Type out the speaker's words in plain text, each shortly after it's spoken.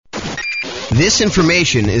This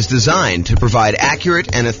information is designed to provide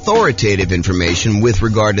accurate and authoritative information with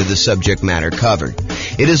regard to the subject matter covered.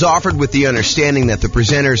 It is offered with the understanding that the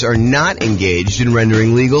presenters are not engaged in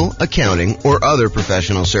rendering legal, accounting, or other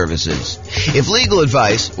professional services. If legal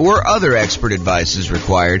advice or other expert advice is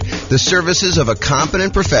required, the services of a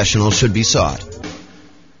competent professional should be sought.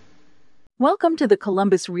 Welcome to the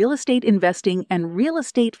Columbus Real Estate Investing and Real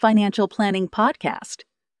Estate Financial Planning Podcast.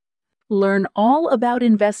 Learn all about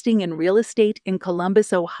investing in real estate in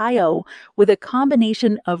Columbus, Ohio, with a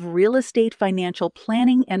combination of real estate financial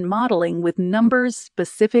planning and modeling with numbers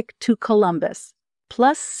specific to Columbus,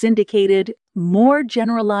 plus syndicated, more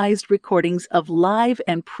generalized recordings of live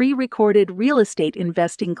and pre-recorded real estate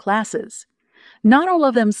investing classes, not all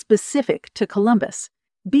of them specific to Columbus.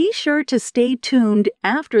 Be sure to stay tuned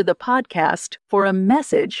after the podcast for a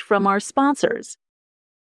message from our sponsors.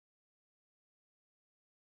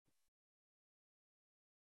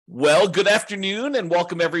 Well, good afternoon and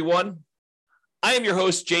welcome everyone. I am your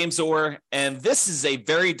host, James Orr, and this is a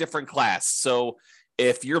very different class. So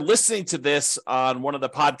if you're listening to this on one of the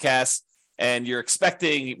podcasts and you're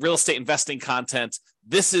expecting real estate investing content,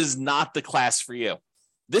 this is not the class for you.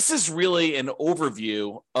 This is really an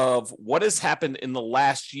overview of what has happened in the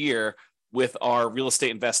last year with our real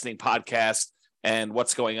estate investing podcast and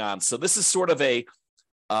what's going on. So this is sort of a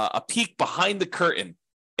peek behind the curtain,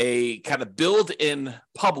 a kind of build in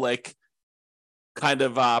public kind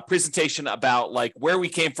of presentation about like where we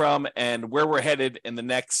came from and where we're headed in the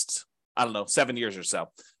next, 7 years or so.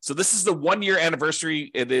 So this is the 1 year anniversary.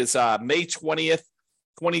 It is May 20th,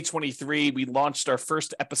 2023. We launched our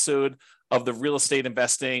first episode of the real estate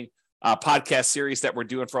investing podcast series that we're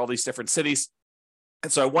doing for all these different cities.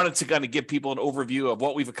 And so I wanted to kind of give people an overview of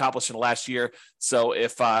what we've accomplished in the last year. So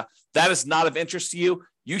if that is not of interest to you,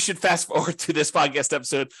 you should fast forward to this podcast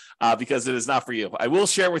episode because it is not for you. I will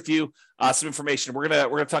share with you some information. We're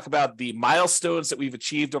gonna talk about the milestones that we've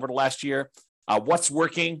achieved over the last year, what's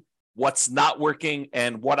working, what's not working,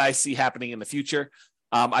 and what I see happening in the future.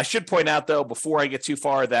 I should point out, though, before I get too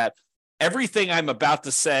far, that everything I'm about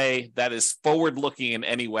to say that is forward-looking in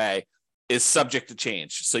any way is subject to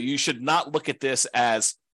change. So you should not look at this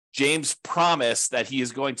as James promised that he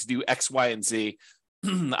is going to do X, Y, and Z.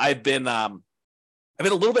 I've been a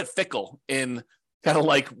little bit fickle in kind of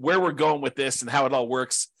like where we're going with this and how it all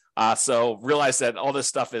works. So realize that all this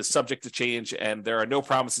stuff is subject to change and there are no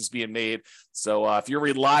promises being made. So if you're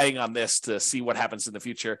relying on this to see what happens in the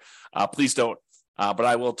future, please don't. But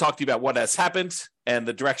I will talk to you about what has happened and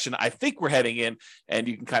the direction I think we're heading in, and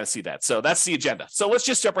you can kind of see that. So that's the agenda. So let's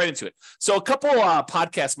just jump right into it. So a couple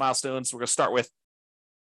podcast milestones we're going to start with.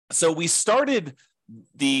 So we started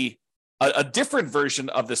a different version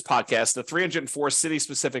of this podcast, the 304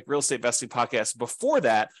 city-specific real estate investing podcast. Before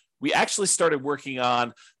that, we actually started working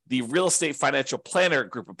on the real estate financial planner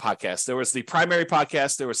group of podcasts. There was the primary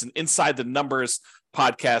podcast. There was an Inside the Numbers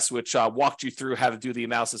podcast, which walked you through how to do the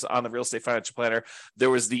analysis on the real estate financial planner. There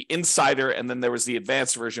was the Insider, and then there was the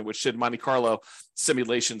advanced version, which did Monte Carlo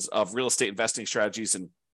simulations of real estate investing strategies and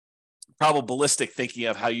probabilistic thinking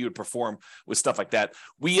of how you would perform with stuff like that.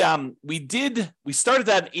 We started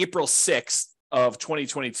that April 6th of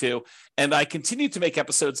 2022, and I continued to make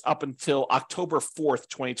episodes up until October 4th,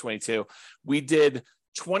 2022. We did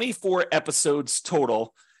 24 episodes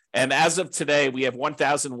total, and as of today, we have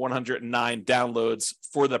 1,109 downloads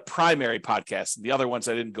for the primary podcast. The other ones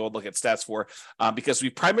I didn't go look at stats for because we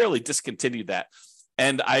primarily discontinued that,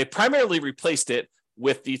 and I primarily replaced it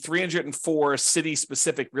with the 304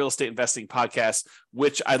 city-specific real estate investing podcast,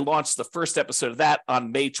 which I launched the first episode of that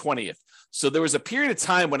on May 20th. So there was a period of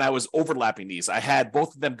time when I was overlapping these. I had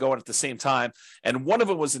both of them going at the same time, and one of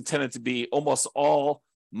them was intended to be almost all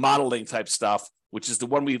modeling type stuff, which is the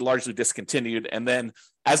one we largely discontinued. And then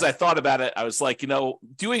as I thought about it, I was like,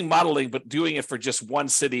 doing modeling, but doing it for just one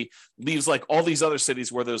city leaves like all these other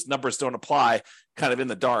cities where those numbers don't apply kind of in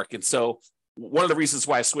the dark. And so one of the reasons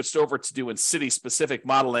why I switched over to doing city-specific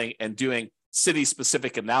modeling and doing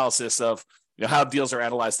city-specific analysis of how deals are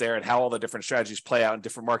analyzed there and how all the different strategies play out in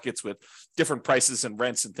different markets with different prices and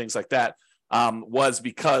rents and things like that was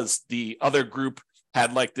because the other group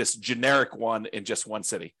had like this generic one in just one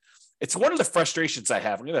city. It's one of the frustrations I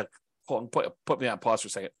have. I'm going to put me on pause for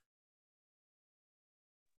a second.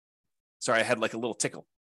 Sorry, I had like a little tickle.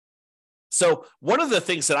 So one of the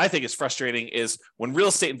things that I think is frustrating is when real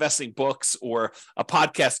estate investing books or a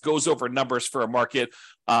podcast goes over numbers for a market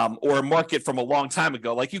or a market from a long time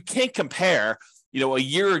ago. Like you can't compare, a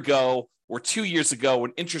year ago or 2 years ago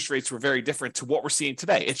when interest rates were very different to what we're seeing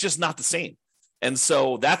today. It's just not the same. And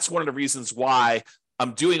so that's one of the reasons why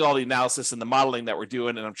I'm doing all the analysis and the modeling that we're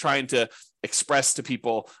doing. And I'm trying to express to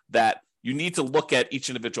people that you need to look at each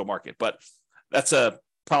individual market. But that's a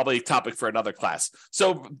probably topic for another class.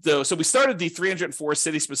 So we started the 304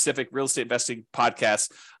 city-specific real estate investing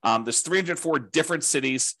podcast. There's 304 different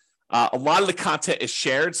cities. A lot of the content is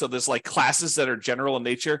shared. So there's like classes that are general in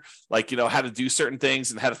nature, like, how to do certain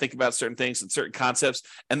things and how to think about certain things and certain concepts.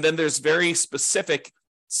 And then there's very specific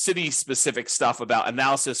city-specific stuff about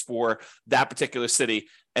analysis for that particular city.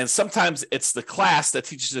 And sometimes it's the class that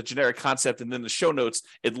teaches a generic concept, and then the show notes,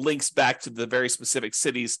 it links back to the very specific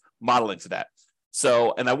cities modeling to that.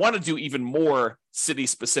 So, and I want to do even more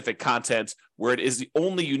city-specific content where it is the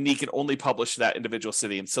only unique and only published to that individual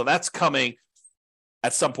city. And so that's coming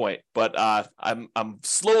at some point, but I'm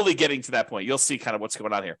slowly getting to that point. You'll see kind of what's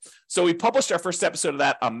going on here. So we published our first episode of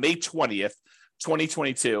that on May 20th,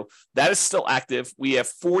 2022. That is still active. We have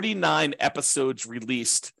 49 episodes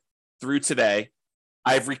released through today.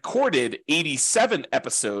 I've recorded 87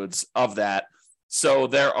 episodes of that. So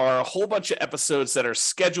there are a whole bunch of episodes that are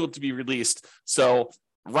scheduled to be released. So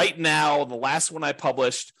right now, the last one I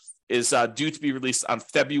published is due to be released on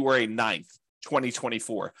February 9th,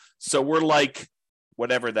 2024. So we're like,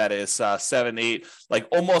 whatever that is, 7, 8, like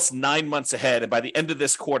almost 9 months ahead. And by the end of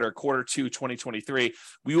this quarter 2, 2023,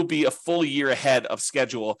 we will be a full year ahead of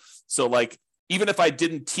schedule. So like, even if I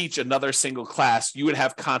didn't teach another single class, you would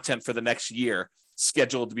have content for the next year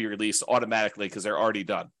scheduled to be released automatically because they're already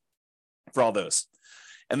done for all those.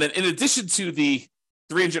 And then in addition to the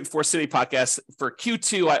 304 City podcast, for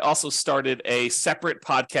Q2, I also started a separate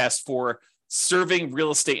podcast for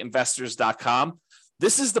servingrealestateinvestors.com.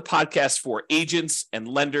 This is the podcast for agents and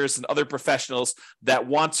lenders and other professionals that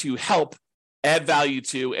want to help add value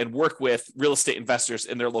to and work with real estate investors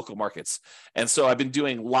in their local markets. And so I've been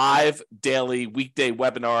doing live daily weekday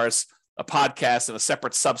webinars, a podcast, and a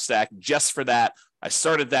separate Substack just for that. I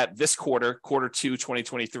started that this quarter 2,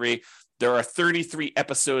 2023. There are 33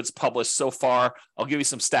 episodes published so far. I'll give you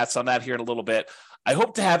some stats on that here in a little bit. I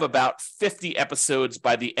hope to have about 50 episodes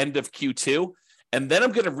by the end of Q2, and then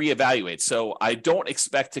I'm going to reevaluate. So I don't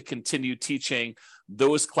expect to continue teaching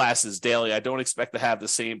those classes daily. I don't expect to have the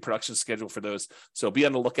same production schedule for those. So be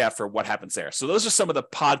on the lookout for what happens there. So those are some of the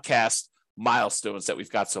podcast milestones that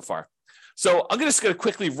we've got so far. So I'm just going to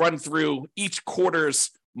quickly run through each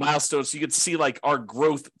quarter's milestones so you can see like our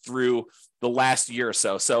growth through the last year or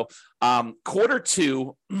so. So quarter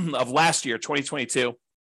 2 of last year, 2022,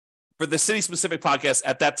 for the City Specific podcast,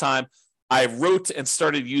 at that time, I wrote and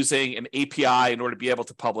started using an API in order to be able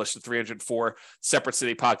to publish the 304 separate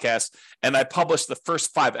city podcasts. And I published the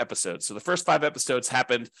first 5 episodes. So the first 5 episodes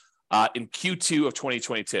happened in Q2 of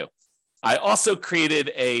 2022. I also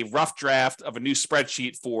created a rough draft of a new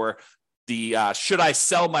spreadsheet for the should I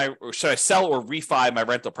sell or refi my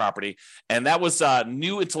rental property? And that was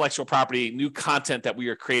new intellectual property, new content that we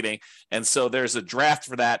are creating. And so there's a draft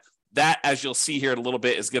for that. That, as you'll see here in a little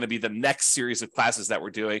bit, is going to be the next series of classes that we're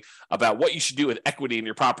doing about what you should do with equity in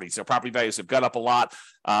your property. So property values have gone up a lot.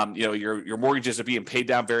 Your mortgages are being paid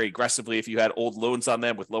down very aggressively if you had old loans on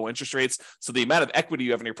them with low interest rates. So the amount of equity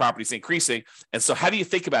you have in your property is increasing. And so how do you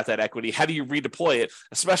think about that equity? How do you redeploy it,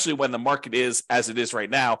 especially when the market is as it is right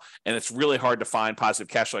now, and it's really hard to find positive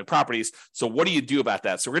cash flowing properties? So what do you do about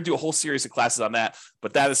that? So we're going to do a whole series of classes on that,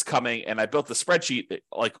 but that is coming. And I built the spreadsheet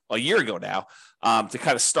like a year ago now to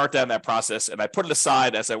kind of start down that process. And I put it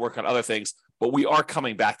aside as I work on other things, but we are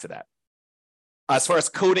coming back to that. As far as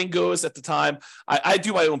coding goes at the time, I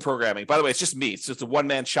do my own programming. By the way, it's just me. It's just a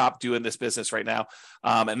one-man shop doing this business right now.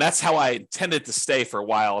 And that's how I intended to stay for a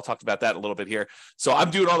while. I'll talk about that a little bit here. So I'm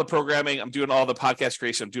doing all the programming. I'm doing all the podcast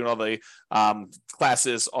creation. I'm doing all the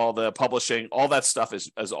classes, all the publishing, all that stuff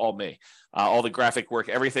is all me. All the graphic work,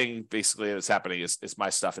 everything basically that's happening is my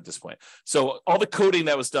stuff at this point. So all the coding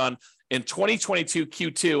that was done in 2022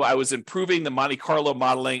 Q2, I was improving the Monte Carlo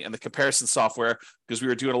modeling and the comparison software because we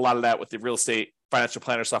were doing a lot of that with the real estate financial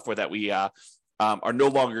planner software that we are no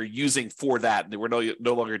longer using for that. We're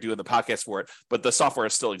no longer doing the podcast for it, but the software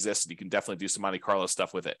still exists, and you can definitely do some Monte Carlo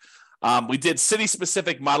stuff with it. We did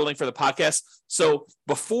city-specific modeling for the podcast. So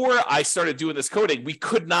before I started doing this coding,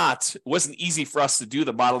 it wasn't easy for us to do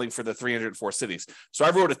the modeling for the 304 cities. So I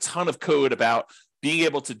wrote a ton of code about being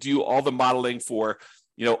able to do all the modeling for,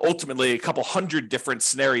 ultimately a couple hundred different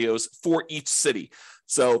scenarios for each city.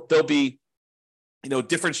 So there'll be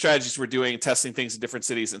different strategies we're doing, testing things in different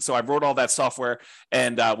cities. And so I wrote all that software,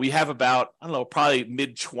 and we have about, probably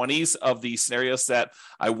mid-20s of the scenarios that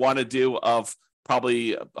I want to do, of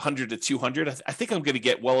probably 100 to 200. I think I'm going to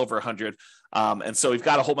get well over 100. And so we've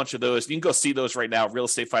got a whole bunch of those. You can go see those right now,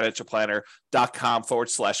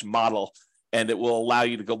 realestatefinancialplanner.com/model. And it will allow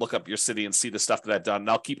you to go look up your city and see the stuff that I've done. And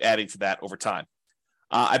I'll keep adding to that over time.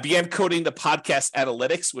 I began coding the podcast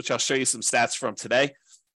analytics, which I'll show you some stats from today.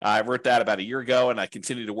 I wrote that about a year ago, and I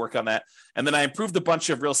continue to work on that. And then I improved a bunch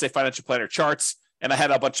of Real Estate Financial Planner charts, and I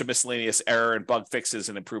had a bunch of miscellaneous error and bug fixes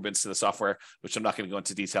and improvements to the software, which I'm not going to go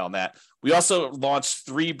into detail on that. We also launched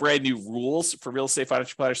 3 brand new rules for Real Estate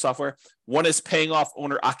Financial Planner software. One is paying off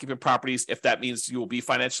owner-occupant properties if that means you will be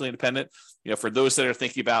financially independent. For those that are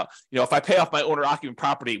thinking about, if I pay off my owner-occupant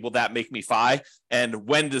property, will that make me FI? And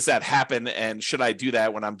when does that happen? And should I do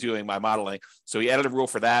that when I'm doing my modeling? So we added a rule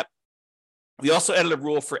for that. We also added a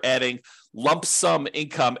rule for adding lump sum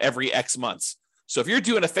income every X months. So if you're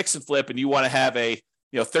doing a fix and flip and you want to have a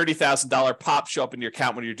 $30,000 pop show up in your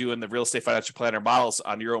account when you're doing the Real Estate Financial Planner models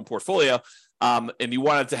on your own portfolio, and you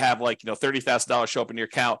wanted to have $30,000 show up in your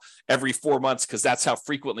account every 4 months because that's how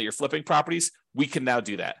frequently you're flipping properties, we can now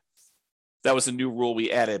do that. That was a new rule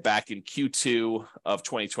we added back in Q2 of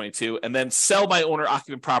 2022. And then sell my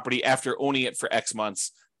owner-occupant property after owning it for X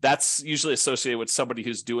months. That's usually associated with somebody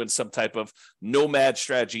who's doing some type of nomad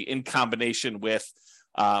strategy in combination with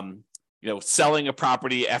selling a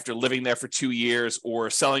property after living there for 2 years, or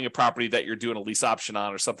selling a property that you're doing a lease option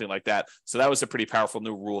on or something like that. So that was a pretty powerful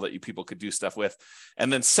new rule that you people could do stuff with.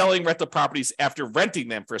 And then selling rental properties after renting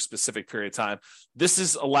them for a specific period of time. This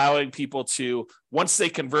is allowing people to, once they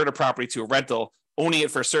convert a property to a rental, owning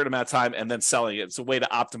it for a certain amount of time and then selling it. It's a way to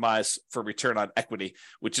optimize for return on equity,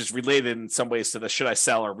 which is related in some ways to the should I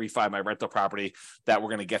sell or refi my rental property that we're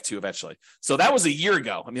going to get to eventually. So that was a year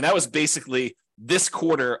ago. That was basically this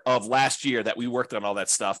quarter of last year that we worked on all that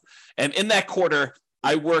stuff. And in that quarter,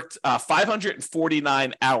 I worked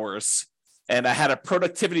 549 hours and I had a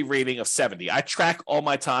productivity rating of 70. I track all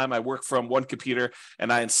my time. I work from one computer,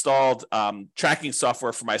 and I installed tracking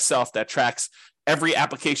software for myself that tracks every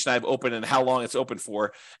application I've opened and how long it's open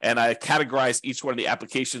for. And I categorize each one of the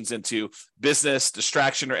applications into business,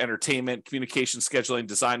 distraction or entertainment, communication, scheduling,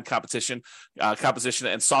 design, composition,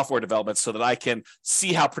 and software development so that I can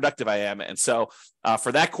see how productive I am. And so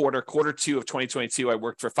for that quarter 2 of 2022, I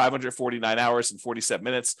worked for 549 hours and 47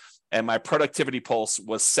 minutes, and my productivity pulse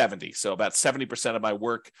was 70. So about 70% of my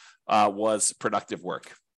work was productive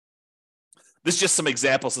work. This is just some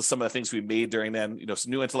examples of some of the things we made during then,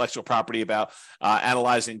 some new intellectual property about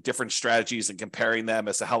analyzing different strategies and comparing them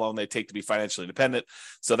as to how long they take to be financially independent.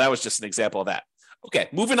 So that was just an example of that. Okay,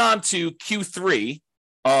 moving on to Q3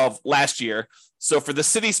 of last year. So for the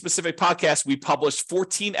city-specific podcast, we published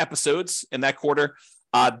 14 episodes in that quarter.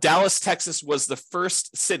 Dallas, Texas was the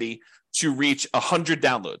first city to reach 100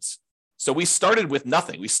 downloads. So we started with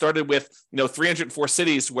nothing. We started with 304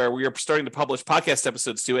 cities where we were starting to publish podcast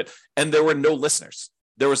episodes to it, and there were no listeners.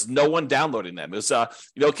 There was no one downloading them. It was,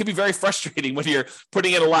 it can be very frustrating when you're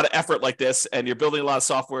putting in a lot of effort like this, and you're building a lot of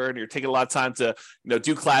software, and you're taking a lot of time to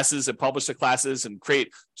do classes and publish the classes and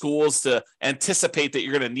create tools to anticipate that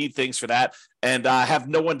you're going to need things for that, and have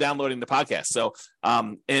no one downloading the podcast. So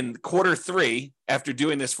in quarter 3, after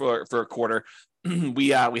doing this for a quarter, we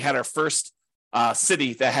had our first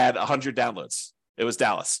city that had 100 downloads. It was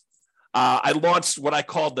Dallas. I launched what I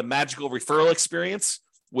called the magical referral experience,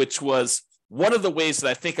 which was one of the ways that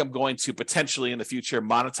I think I'm going to potentially in the future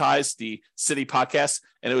monetize the city podcast.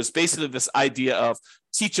 And it was basically this idea of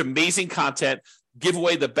teach amazing content, give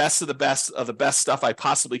away the best of the best of the best stuff I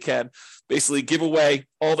possibly can, basically give away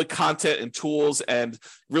all the content and tools and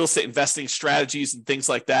real estate investing strategies and things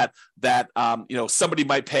like that, somebody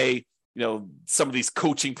might pay some of these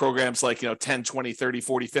coaching programs like, 10, 20, 30,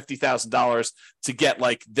 40, $50,000 to get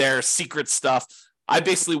like their secret stuff. I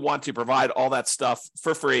basically want to provide all that stuff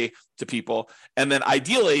for free to people. And then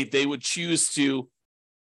ideally they would choose to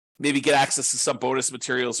maybe get access to some bonus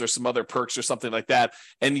materials or some other perks or something like that,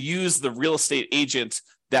 and use the real estate agent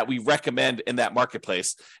that we recommend in that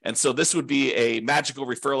marketplace. And so this would be a magical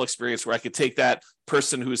referral experience where I could take that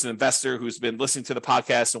person who's an investor who's been listening to the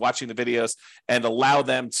podcast and watching the videos and allow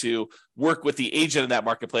them to work with the agent in that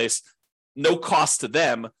marketplace, no cost to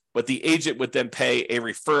them, but the agent would then pay a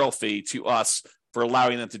referral fee to us for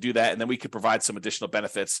allowing them to do that. And then we could provide some additional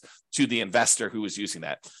benefits to the investor who is using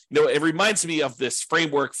that. It reminds me of this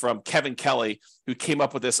framework from Kevin Kelly, who came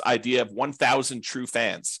up with this idea of 1,000 true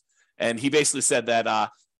fans. And he basically said that,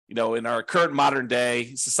 in our current modern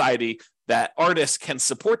day society, that artists can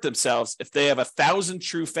support themselves if they have 1,000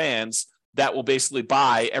 true fans that will basically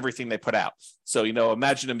buy everything they put out. So,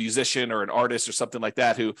 imagine a musician or an artist or something like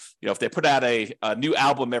that who, if they put out a new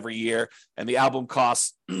album every year and the album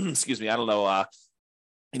costs,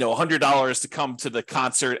 $100 to come to the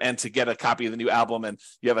concert and to get a copy of the new album. And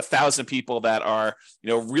you have 1,000 people that are,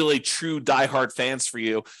 really true diehard fans for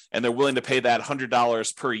you, and they're willing to pay that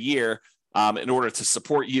 $100 per year in order to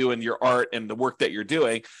support you and your art and the work that you're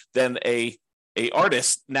doing. Then a a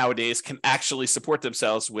artist nowadays can actually support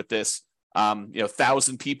themselves with this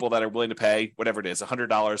 1,000 people that are willing to pay whatever it is,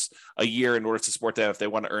 $100 a year in order to support them if they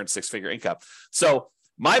want to earn six-figure income. So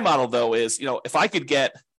my model, though, is, if I could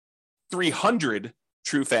get 300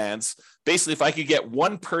 true fans, basically, if I could get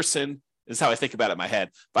one person, this is how I think about it in my head.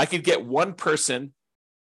 If I could get one person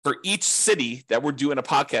for each city that we're doing a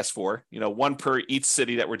podcast for, one per each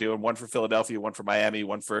city that we're doing, one for Philadelphia, one for Miami,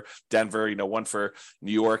 one for Denver, one for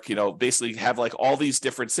New York, basically have like all these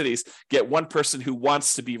different cities, get one person who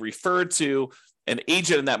wants to be referred to an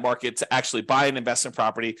agent in that market to actually buy an investment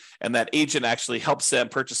property, and that agent actually helps them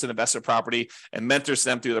purchase an investment property and mentors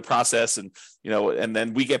them through the process. And, and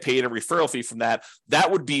then we get paid a referral fee from that. That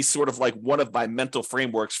would be sort of like one of my mental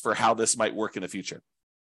frameworks for how this might work in the future.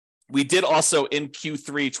 We did also in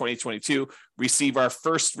Q3 2022 receive our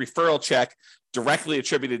first referral check directly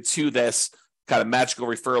attributed to this kind of magical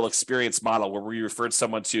referral experience model, where we referred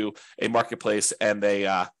someone to a marketplace and they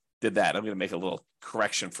did that. I'm going to make a little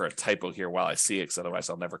correction for a typo here while I see it, because otherwise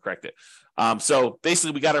I'll never correct it. So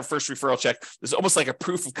basically, we got our first referral check. It's almost like a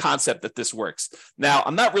proof of concept that this works. Now,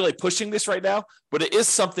 I'm not really pushing this right now, but it is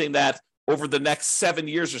something that over the next 7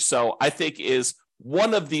 years or so, I think is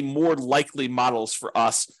one of the more likely models for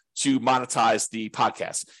us to monetize the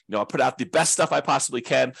podcast. I put out the best stuff I possibly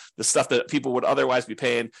can, the stuff that people would otherwise be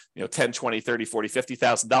paying, $10, $20, $30, $40,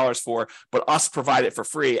 $50,000 for, but us provide it for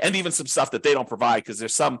free, and even some stuff that they don't provide, because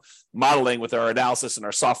there's some modeling with our analysis and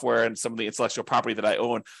our software and some of the intellectual property that I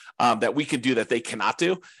own that we can do that they cannot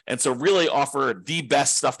do. And so really offer the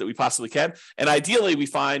best stuff that we possibly can. And ideally we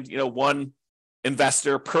find, one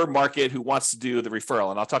investor per market who wants to do the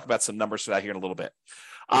referral. And I'll talk about some numbers for that here in a little bit.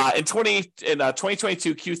 In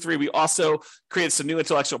 2022 Q3, we also created some new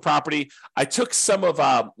intellectual property. I took some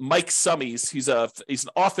of Mike Summey's. He's an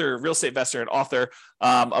author, real estate investor, and author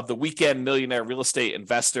of the Weekend Millionaire Real Estate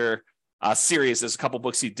Investor series. There's a couple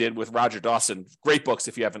books he did with Roger Dawson. Great books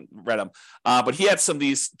if you haven't read them. But he had some of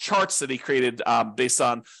these charts that he created based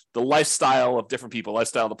on the lifestyle of different people,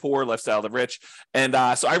 lifestyle of the poor, lifestyle of the rich. And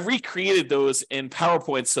so I recreated those in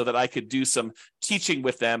PowerPoint so that I could do some teaching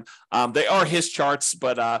with them. They are his charts,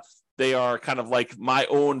 but they are kind of like my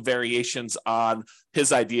own variations on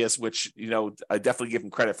his ideas, which, I definitely give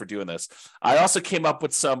him credit for doing this. I also came up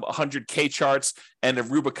with some 100K charts and a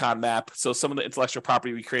Rubicon map. So some of the intellectual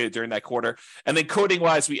property we created during that quarter. And then coding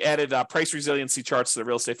wise, we added price resiliency charts to the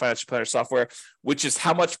Real Estate Financial Planner software, which is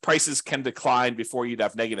how much prices can decline before you'd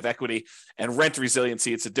have negative equity. And rent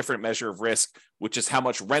resiliency, it's a different measure of risk, which is how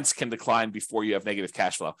much rents can decline before you have negative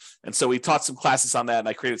cash flow. And so we taught some classes on that, and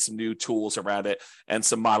I created some new tools around it and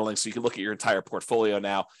some modeling. So you can look at your entire portfolio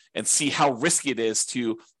now and see how risky it is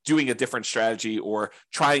to doing a different strategy or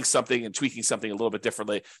trying something and tweaking something a little bit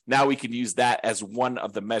differently. Now we can use that as one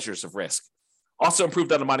of the measures of risk. Also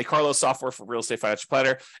improved on the Monte Carlo software for Real Estate Financial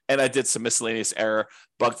Planner, and I did some miscellaneous error,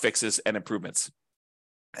 bug fixes, and improvements.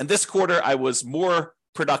 And this quarter, I was more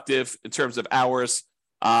productive in terms of hours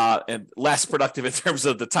and less productive in terms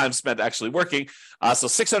of the time spent actually working. So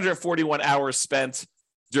 641 hours spent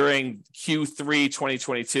during Q3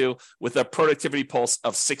 2022 with a productivity pulse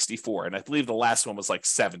of 64. And I believe the last one was like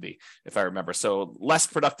 70, if I remember. So less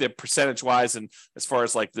productive percentage-wise and as far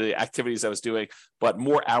as like the activities I was doing, but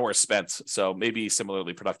more hours spent. So maybe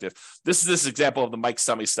similarly productive. This is this example of the Mike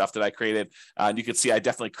Summey stuff that I created. And you can see I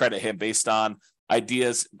definitely credit him based on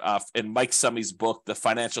ideas in Mike Summey's book, The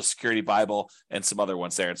Financial Security Bible, and some other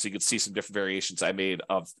ones there. And so you can see some different variations I made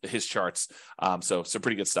of his charts. So some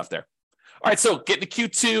pretty good stuff there. All right, so getting to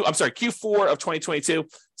Q4 of 2022.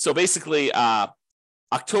 So basically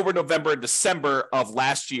October, November, and December of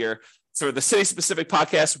last year. So the City Specific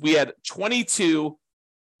podcast, we had 22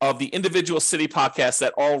 of the individual city podcasts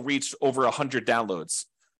that all reached over 100 downloads.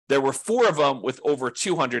 There were 4 of them with over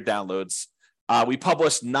 200 downloads. We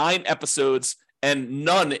published 9 episodes and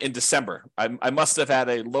none in December. I must have had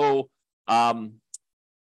a low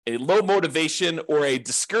motivation or a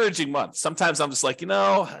discouraging month. Sometimes I'm just like,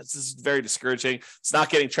 this is very discouraging. It's not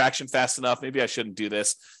getting traction fast enough. Maybe I shouldn't do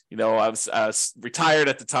this. I was retired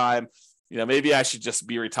at the time. Maybe I should just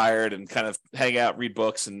be retired and kind of hang out, read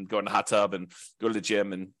books, and go in the hot tub and go to the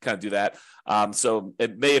gym and kind of do that. So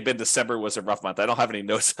it may have been December was a rough month. I don't have any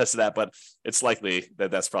notes as to that, but it's likely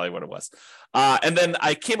that that's probably what it was. And then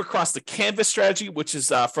I came across the Canvas strategy, which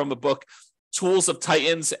is from the book Tools of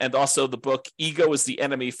Titans, and also the book Ego is the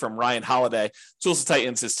Enemy from Ryan Holiday. Tools of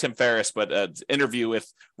Titans is Tim Ferriss, but an interview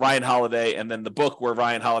with Ryan Holiday. And then the book where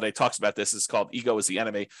Ryan Holiday talks about this is called Ego is the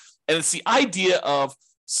Enemy. And it's the idea of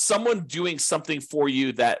someone doing something for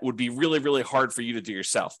you that would be really, really hard for you to do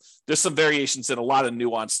yourself. There's some variations and a lot of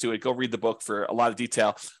nuance to it. Go read the book for a lot of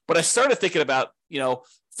detail. But I started thinking about,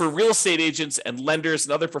 for real estate agents and lenders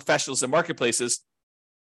and other professionals in marketplaces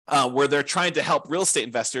where they're trying to help real estate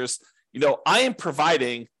investors, I am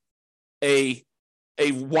providing a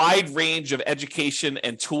wide range of education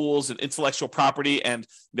and tools and intellectual property and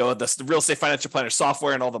the real estate financial planner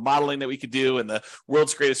software and all the modeling that we could do and the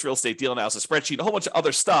world's greatest real estate deal analysis spreadsheet, a whole bunch of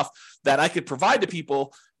other stuff that I could provide to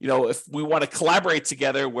people, if we want to collaborate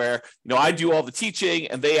together where, I do all the teaching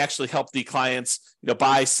and they actually help the clients,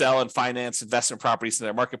 buy, sell, and finance investment properties in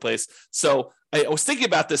their marketplace. So I was thinking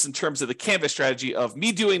about this in terms of the Canvas strategy of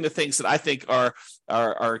me doing the things that I think are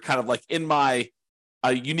kind of like in my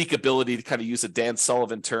a unique ability to kind of use a Dan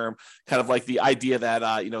Sullivan term, kind of like the idea that,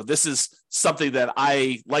 this is something that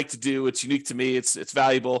I like to do. It's unique to me. It's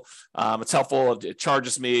valuable. It's helpful. It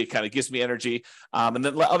charges me. It kind of gives me energy. And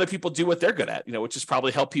then let other people do what they're good at, which is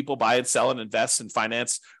probably help people buy and sell and invest and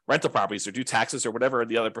finance rental properties or do taxes or whatever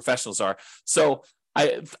the other professionals are. So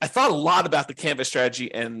I thought a lot about the Canvas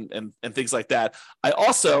strategy and things like that. I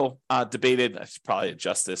also debated, I should probably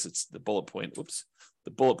adjust this. It's the bullet point. Oops. The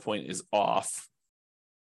bullet point is off.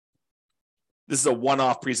 This is a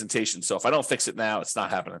one-off presentation, so if I don't fix it now, it's not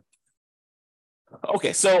happening.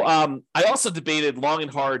 Okay, so I also debated long and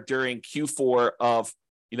hard during Q4 of,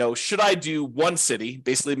 should I do one city,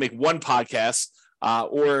 basically make one podcast,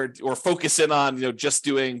 or focus in on, just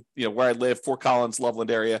doing, where I live, Fort Collins,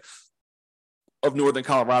 Loveland area of Northern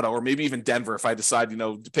Colorado, or maybe even Denver if I decide,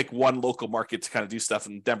 to pick one local market to kind of do stuff,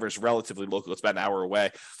 and Denver is relatively local. It's about an hour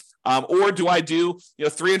away. Or do I do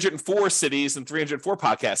 304 cities and 304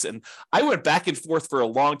 podcasts? And I went back and forth for a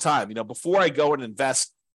long time. Before I go and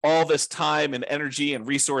invest all this time and energy and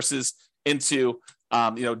resources into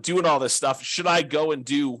doing all this stuff, should I go and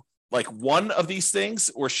do like one of these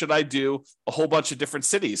things, or should I do a whole bunch of different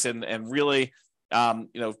cities and really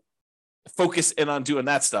focus in on doing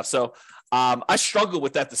that stuff? So I struggled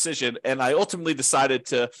with that decision, and I ultimately decided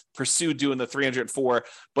to pursue doing the 304.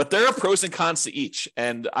 But there are pros and cons to each,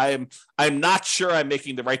 and I'm not sure I'm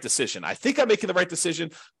making the right decision. I think I'm making the right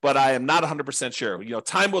decision, but I am not 100% sure.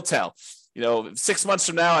 Time will tell. 6 months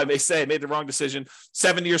from now, I may say I made the wrong decision.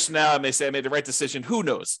 7 years from now, I may say I made the right decision. Who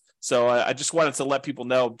knows? So I just wanted to let people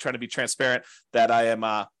know, trying to be transparent, that I'm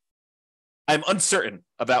uncertain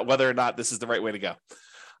about whether or not this is the right way to go.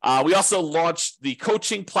 We also launched the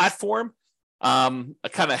coaching platform. I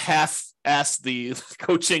kind of half-assed the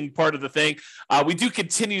coaching part of the thing. We do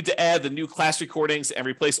continue to add the new class recordings and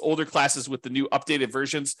replace older classes with the new updated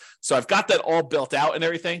versions. So I've got that all built out and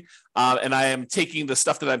everything. And I am taking the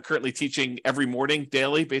stuff that I'm currently teaching every morning,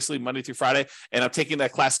 daily, basically Monday through Friday. And I'm taking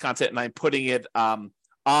that class content and I'm putting it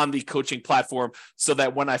on the coaching platform, so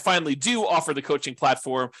that when I finally do offer the coaching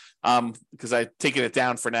platform, because I've taken it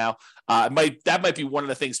down for now, that might be one of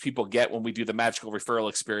the things people get when we do the magical referral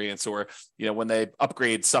experience, or when they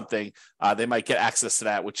upgrade something, they might get access to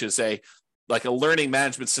that, which is a learning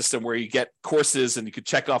management system where you get courses and you can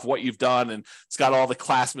check off what you've done, and it's got all the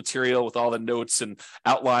class material with all the notes and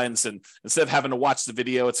outlines, and instead of having to watch the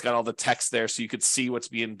video, it's got all the text there so you could see what's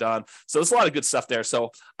being done. So there's a lot of good stuff there.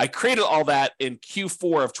 So I created all that in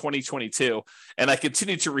Q4 of 2022, and I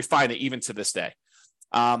continue to refine it even to this day.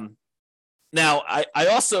 Now, I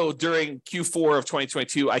also, during Q4 of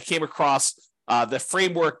 2022, I came across the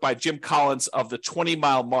framework by Jim Collins of the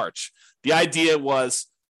 20-mile march. The idea was,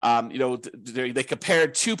 they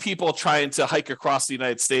compared two people trying to hike across the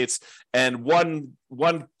United States, and one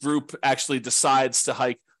group actually decides to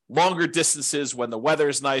hike longer distances when the weather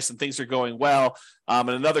is nice and things are going well. And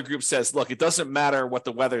another group says, look, it doesn't matter what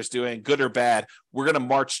the weather's doing, good or bad. We're going to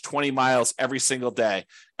march 20 miles every single day.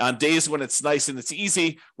 On days when it's nice and it's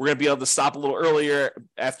easy, we're going to be able to stop a little earlier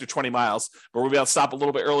after 20 miles, but we'll be able to stop a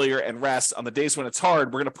little bit earlier and rest. On the days when it's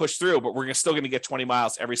hard, we're going to push through, but we're still going to get 20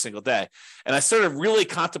 miles every single day. And I started really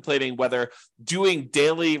contemplating whether doing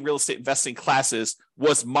daily real estate investing classes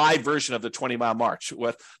was my version of the 20-mile march.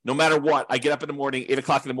 With no matter what, I get up in the morning, 8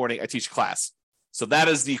 o'clock in the morning, I teach class. So that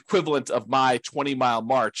is the equivalent of my 20-mile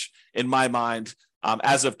march in my mind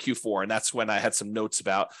as of Q4. And that's when I had some notes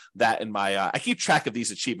about that in my, I keep track of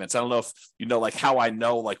these achievements. I don't know if you know, how I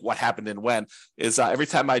know, what happened and when is every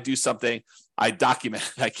time I do something, I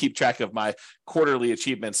document, I keep track of my quarterly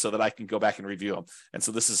achievements so that I can go back and review them. And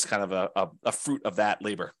so this is kind of a fruit of that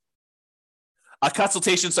labor. A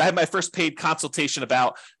consultation. So I had my first paid consultation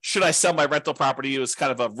about, should I sell my rental property? It was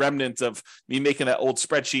kind of a remnant of me making that old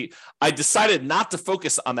spreadsheet. I decided not to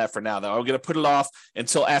focus on that for now, though. I'm going to put it off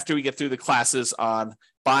until after we get through the classes on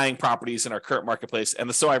buying properties in our current marketplace.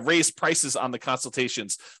 And so I've raised prices on the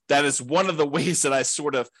consultations. That is one of the ways that I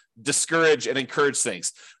sort of discourage and encourage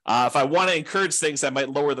things. If I want to encourage things, I might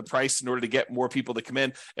lower the price in order to get more people to come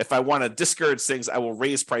in. If I want to discourage things, I will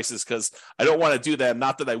raise prices because I don't want to do them.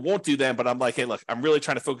 Not that I won't do them, but I'm like, hey, look, I'm really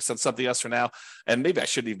trying to focus on something else for now. And maybe I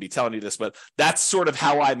shouldn't even be telling you this, but that's sort of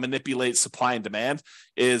how I manipulate supply and demand.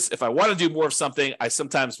 Is if I want to do more of something, I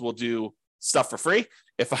sometimes will do stuff for free.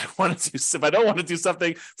 If I don't want to do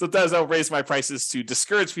something, sometimes I'll raise my prices to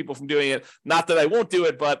discourage people from doing it. Not that I won't do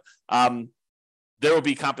it, but there will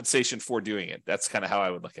be compensation for doing it. That's kind of how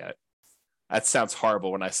I would look at it. That sounds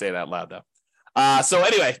horrible when I say it out loud, though. So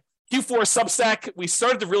anyway, Q4 Substack, we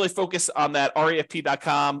started to really focus on that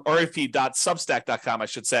refp.substack.com, I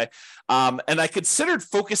should say. And I considered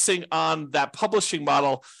focusing on that publishing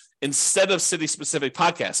model instead of city-specific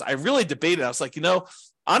podcasts. I really debated. I was like,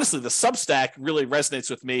 honestly, the Substack really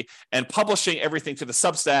resonates with me, and publishing everything to the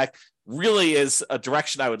Substack really is a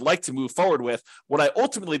direction I would like to move forward with. What I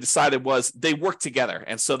ultimately decided was they work together.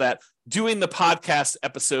 And so that doing the podcast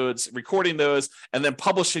episodes, recording those, and then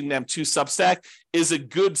publishing them to Substack is a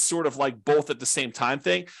good sort of like both at the same time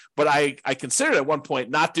thing. But I considered at one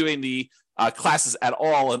point not doing the classes at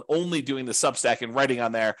all and only doing the Substack and writing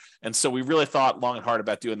on there. And so we really thought long and hard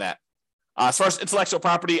about doing that. As far as intellectual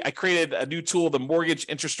property, I created a new tool, the Mortgage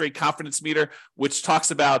Interest Rate Confidence Meter, which talks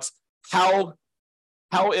about how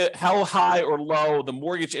high or low the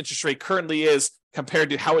mortgage interest rate currently is compared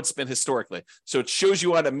to how it's been historically. So it shows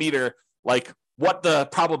you on a meter like what the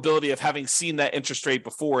probability of having seen that interest rate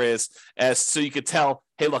before is, as so you could tell,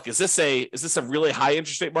 hey, look, is this a really high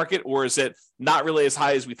interest rate market, or is it not really as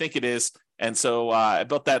high as we think it is? And so I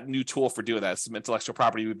built that new tool for doing that. Some intellectual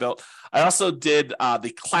property we built. I also did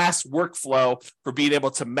the class workflow for being able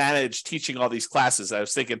to manage teaching all these classes. I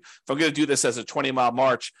was thinking, if I'm going to do this as a 20-mile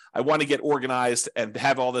march, I want to get organized and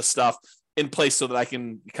have all this stuff in place so that I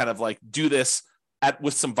can kind of like do this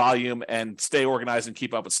with some volume and stay organized and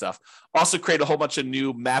keep up with stuff. Also create a whole bunch of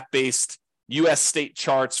new map-based U.S. state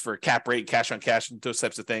charts for cap rate, cash on cash, and those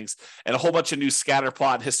types of things, and a whole bunch of new scatter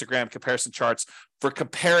plot, histogram comparison charts for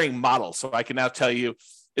comparing models. So I can now tell you,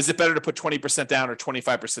 is it better to put 20% down or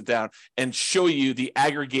 25% down, and show you the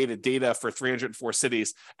aggregated data for 304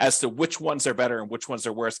 cities as to which ones are better and which ones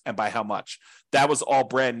are worse and by how much. That was all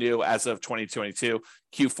brand new as of 2022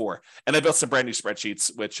 Q4. And I built some brand new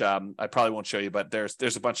spreadsheets, which I probably won't show you, but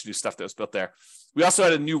there's a bunch of new stuff that was built there. We also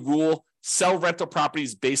had a new rule: sell rental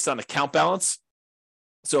properties based on account balance.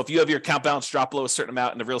 So if you have your account balance drop below a certain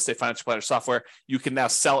amount in the Real Estate Financial Planner software, you can now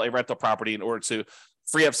sell a rental property in order to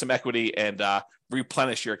free up some equity and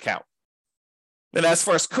replenish your account. Then as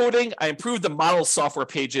far as coding, I improved the model software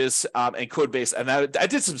pages and code base, and I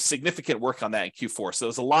did some significant work on that in Q4. So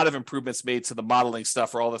there's a lot of improvements made to the modeling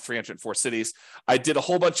stuff for all the 304 cities. I did a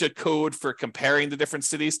whole bunch of code for comparing the different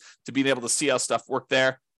cities to being able to see how stuff worked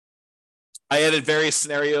there. I added various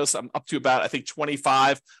scenarios. I'm up to about, I think,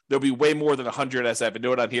 25. There'll be way more than 100 as I have a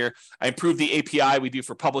note on here. I improved the API we do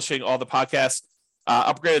for publishing all the podcasts,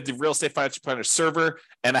 upgraded the Real Estate Financial Planner server,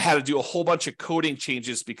 and I had to do a whole bunch of coding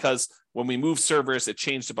changes because when we moved servers, it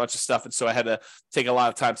changed a bunch of stuff. And so I had to take a lot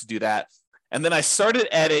of time to do that. And then I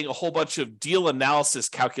started adding a whole bunch of deal analysis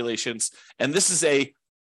calculations. And this is a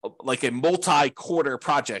multi-quarter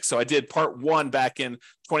project. So I did part one back in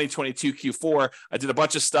 2022 Q4. I did a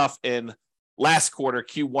bunch of stuff in last quarter,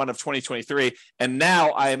 Q1 of 2023. And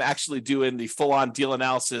now I am actually doing the full-on deal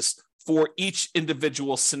analysis for each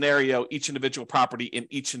individual scenario, each individual property in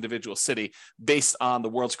each individual city based on the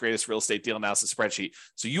world's greatest real estate deal analysis spreadsheet.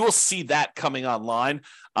 So you will see that coming online.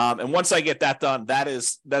 And once I get that done,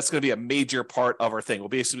 that's going to be a major part of our thing. We'll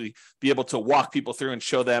basically be able to walk people through and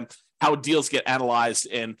show them how deals get analyzed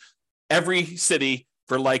in every city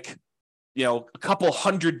for a couple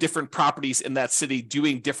hundred different properties in that city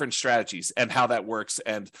doing different strategies and how that works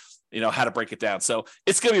and, how to break it down. So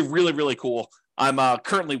it's going to be really, really cool. I'm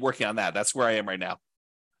currently working on that. That's where I am right now.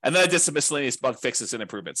 And then I did some miscellaneous bug fixes and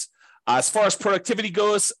improvements. As far as productivity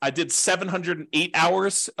goes, I did 708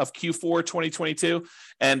 hours of Q4 2022,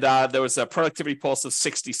 and there was a productivity pulse of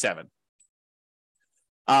 67.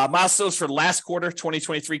 Milestones for last quarter,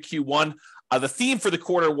 2023 Q1. The theme for the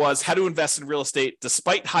quarter was how to invest in real estate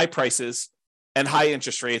despite high prices and high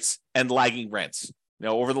interest rates and lagging rents.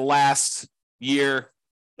 Over the last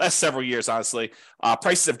several years, honestly,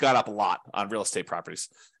 prices have gone up a lot on real estate properties.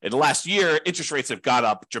 In the last year, interest rates have gone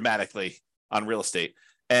up dramatically on real estate,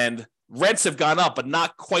 and rents have gone up, but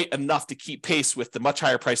not quite enough to keep pace with the much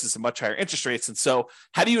higher prices and much higher interest rates. And so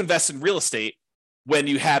how do you invest in real estate when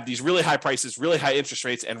you have these really high prices, really high interest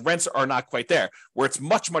rates, and rents are not quite there, where it's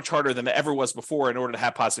much, much harder than it ever was before in order to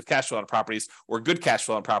have positive cash flow on properties or good cash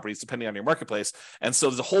flow on properties, depending on your marketplace. And so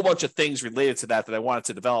there's a whole bunch of things related to that I wanted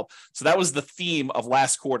to develop. So that was the theme of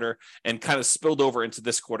last quarter and kind of spilled over into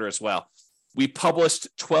this quarter as well. We published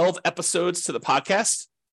 12 episodes to the podcast.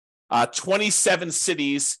 27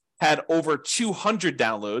 cities had over 200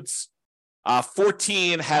 downloads.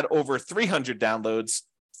 14 had over 300 downloads.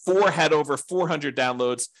 4 had over 400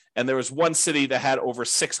 downloads, and there was one city that had over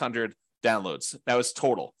 600 downloads. That was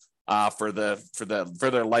total for their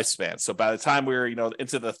lifespan. So by the time we were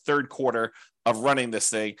into the third quarter of running this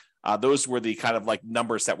thing, those were the kind of like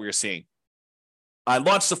numbers that we were seeing. I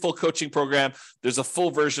launched the full coaching program. There's a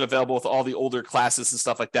full version available with all the older classes and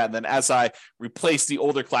stuff like that. And then as I replace the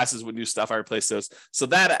older classes with new stuff, I replace those. So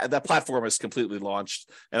that platform is completely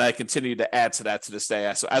launched, and I continue to add to that to this day.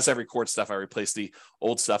 So as I record stuff, I replace the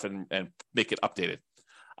old stuff and make it updated.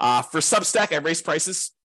 For Substack, I raised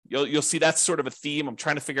prices. You'll see that's sort of a theme. I'm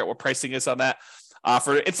trying to figure out what pricing is on that.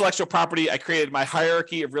 For intellectual property, I created my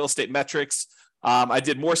hierarchy of real estate metrics. I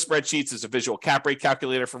did more spreadsheets. There's a visual cap rate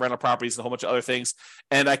calculator for rental properties and a whole bunch of other things.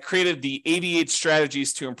 And I created the 88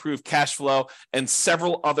 strategies to improve cash flow and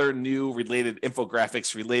several other new related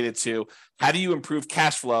infographics related to how do you improve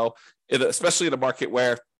cash flow, especially in a market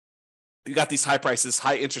where you got these high prices,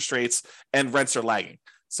 high interest rates, and rents are lagging.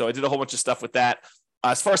 So I did a whole bunch of stuff with that.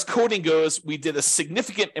 As far as coding goes, we did a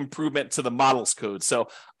significant improvement to the models code. So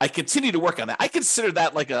I continue to work on that. I consider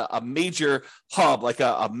that like a major hub, like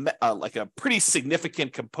a pretty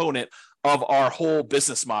significant component of our whole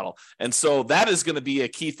business model. And so that is going to be a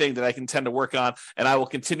key thing that I can tend to work on, and I will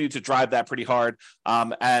continue to drive that pretty hard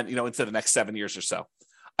and into the next 7 years or so.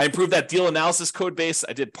 I improved that deal analysis code base.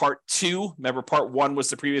 I did part 2. Remember, part 1 was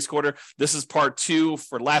the previous quarter. This is part 2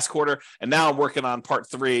 for last quarter. And now I'm working on part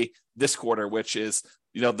 3 this quarter, which is,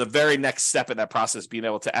 the very next step in that process, being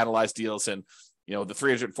able to analyze deals and, the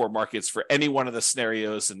 304 markets for any one of the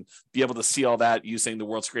scenarios and be able to see all that using the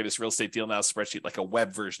world's greatest real estate deal analysis spreadsheet, like a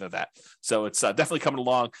web version of that. So it's definitely coming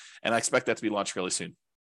along, and I expect that to be launched really soon.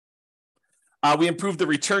 We improved the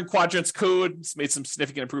return quadrants code, made some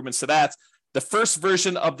significant improvements to that. The first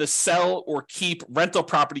version of the sell or keep rental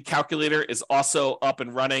property calculator is also up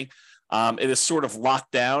and running. It is sort of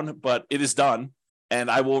locked down, but it is done. And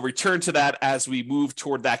I will return to that as we move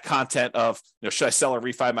toward that content of, should I sell or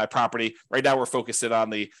refi my property? Right now, we're focusing on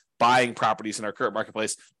the buying properties in our current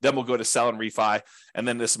marketplace. Then we'll go to sell and refi. And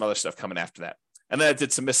then there's some other stuff coming after that. And then I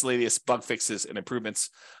did some miscellaneous bug fixes and improvements.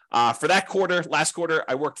 For that quarter, last quarter,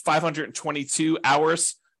 I worked 522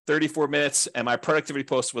 hours, 34 minutes, and my productivity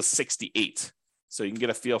post was 68. So you can get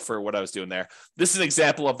a feel for what I was doing there. This is an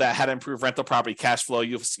example of that, how to improve rental property cash flow.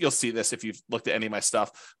 You'll see this if you've looked at any of my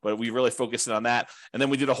stuff, but we really focused on that. And then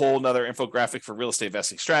we did a whole nother infographic for real estate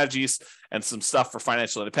investing strategies and some stuff for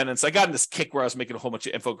financial independence. I got in this kick where I was making a whole bunch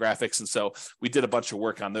of infographics, and so we did a bunch of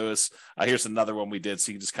work on those. Here's another one we did,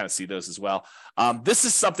 so you can just kind of see those as well. This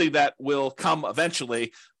is something that will come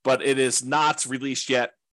eventually, but it is not released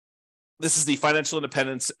yet. This is the financial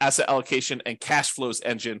independence, asset allocation, and cash flows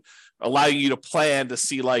engine, allowing you to plan to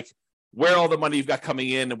see where all the money you've got coming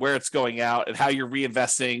in and where it's going out and how you're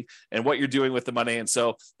reinvesting and what you're doing with the money. And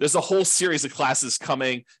so there's a whole series of classes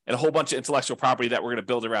coming and a whole bunch of intellectual property that we're going to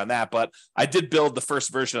build around that. But I did build the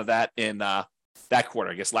first version of that in that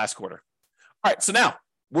quarter, I guess last quarter. All right, so now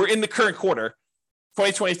we're in the current quarter,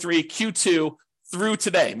 2023 Q2 through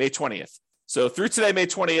today, May 20th. So through today, May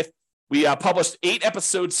 20th, we published 8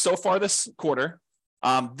 episodes so far this quarter.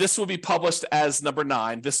 This will be published as number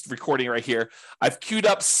 9, this recording right here. I've queued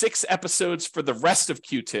up 6 episodes for the rest of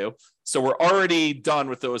Q2. So we're already done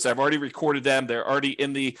with those. I've already recorded them. They're already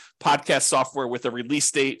in the podcast software with a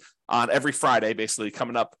release date on every Friday, basically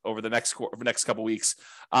coming up over the next couple weeks.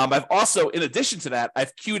 I've also, in addition to that,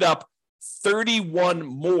 I've queued up 31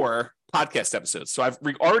 more podcast episodes. So I've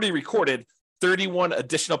already recorded 31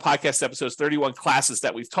 additional podcast episodes, 31 classes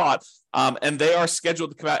that we've taught, and they are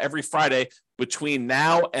scheduled to come out every Friday between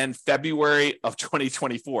now and February of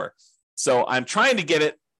 2024. So I'm trying to get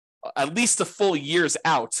it at least a full year's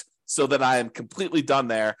out so that I am completely done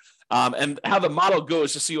there. And how the model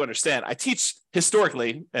goes, just so you understand, I teach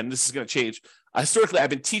historically, and this is going to change. Historically,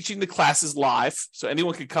 I've been teaching the classes live, so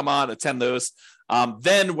anyone can come on, attend those.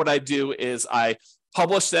 Then what I do is I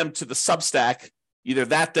publish them to the Substack either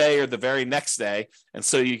that day or the very next day. And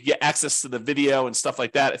so you get access to the video and stuff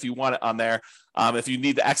like that if you want it on there. If you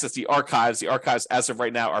need to access the archives as of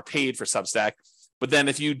right now are paid for Substack. But then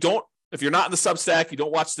if you're not in the Substack, you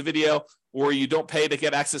don't watch the video, or you don't pay to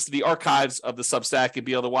get access to the archives of the Substack and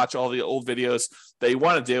be able to watch all the old videos that you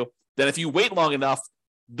want to do, then if you wait long enough,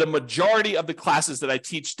 the majority of the classes that I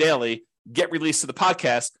teach daily get released to the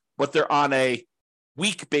podcast, but they're on a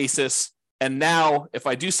week basis. And now if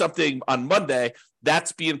I do something on Monday,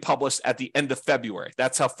 that's being published at the end of February.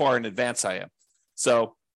 That's how far in advance I am.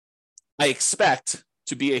 So I expect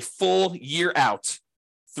to be a full year out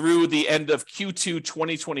through the end of Q2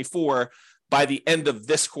 2024 by the end of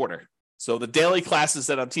this quarter. So the daily classes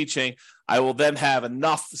that I'm teaching, I will then have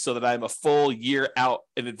enough so that I'm a full year out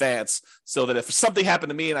in advance, so that if something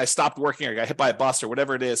happened to me and I stopped working or got hit by a bus or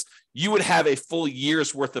whatever it is, you would have a full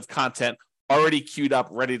year's worth of content already queued up,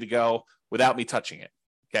 ready to go without me touching it.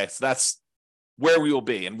 Okay, so that's where we will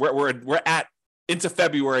be. And we're at into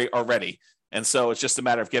February already. And so it's just a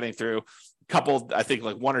matter of getting through a couple, I think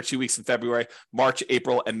like 1 or 2 weeks in February, March,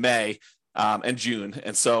 April, and May, and June.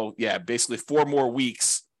 And so, yeah, basically 4 more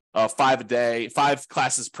weeks of 5 a day, 5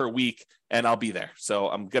 classes per week, and I'll be there. So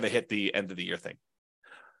I'm going to hit the end of the year thing.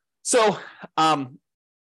 So I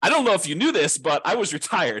don't know if you knew this, but I was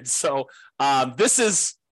retired. So this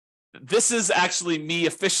is actually me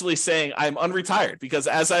officially saying I'm unretired, because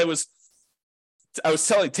as I was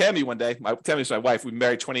telling Tammy one day, Tammy's my wife, we've been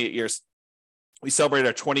married 28 years. We celebrated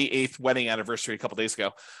our 28th wedding anniversary a couple days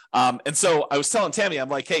ago. And so I was telling Tammy, I'm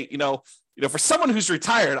like, hey, for someone who's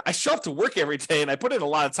retired, I show up to work every day and I put in a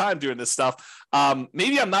lot of time doing this stuff.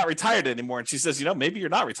 Maybe I'm not retired anymore. And she says, maybe you're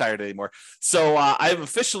not retired anymore. So I've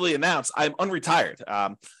officially announced I'm unretired.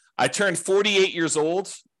 I turned 48 years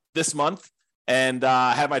old this month and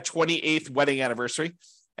had my 28th wedding anniversary.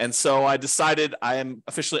 And so I decided I am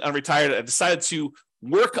officially unretired. I decided to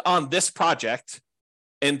work on this project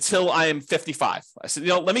until I am 55. I said,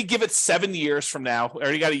 let me give it 7 years from now. I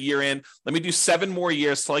already got a year in. Let me do 7 more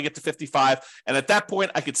years till I get to 55. And at that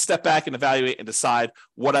point, I could step back and evaluate and decide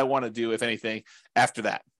what I want to do, if anything, after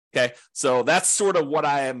that. Okay. So that's sort of what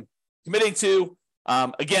I am committing to.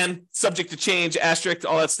 Again, subject to change, asterisk,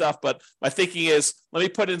 all that stuff. But my thinking is, let me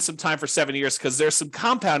put in some time for 7 years, because there's some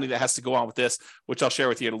compounding that has to go on with this, which I'll share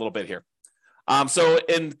with you in a little bit here. So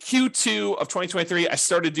in Q2 of 2023, I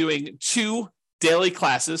started doing 2 daily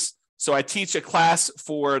classes. So I teach a class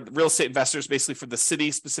for real estate investors, basically for the city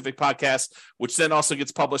specific podcast, which then also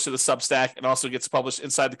gets published in the Substack and also gets published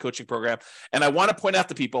inside the coaching program. And I want to point out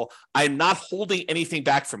to people, I'm not holding anything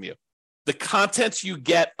back from you. The content you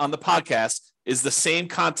get on the podcast is the same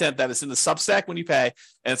content that is in the Substack when you pay,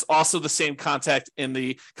 and it's also the same content in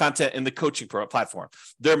the coaching platform.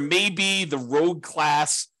 There may be the rogue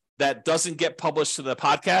class that doesn't get published to the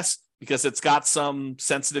podcast because it's got some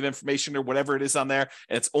sensitive information or whatever it is on there,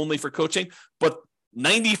 and it's only for coaching. But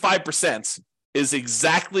 95% is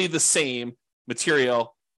exactly the same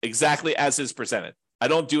material, exactly as is presented. I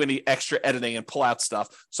don't do any extra editing and pull out stuff.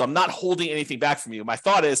 So I'm not holding anything back from you. My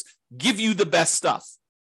thought is give you the best stuff,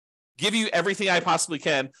 give you everything I possibly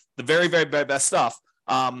can, the very, very best stuff.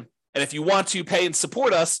 And if you want to pay and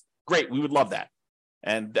support us, great. We would love that.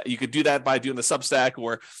 And you could do that by doing the Substack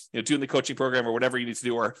or doing the coaching program or whatever you need to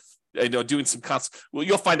do, or doing some well,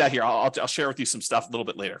 you'll find out here. I'll share with you some stuff a little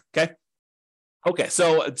bit later. Okay.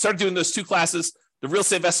 So I started doing those 2 classes, the real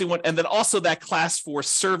estate investing one, and then also that class for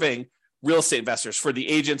serving real estate investors, for the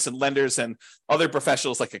agents and lenders and other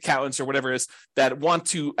professionals like accountants or whatever it is that want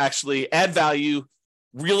to actually add value,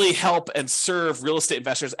 really help and serve real estate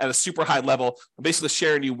investors at a super high level. I'm basically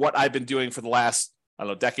sharing you what I've been doing for the last,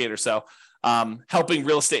 decade or so, helping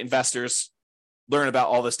real estate investors learn about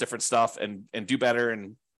all this different stuff and do better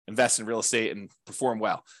and invest in real estate and perform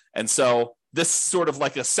well. And so this is sort of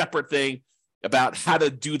like a separate thing about how to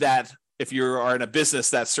do that if you are in a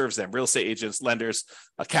business that serves them, real estate agents, lenders,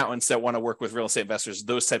 accountants that want to work with real estate investors,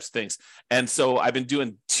 those types of things. And so I've been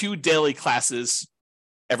doing 2 daily classes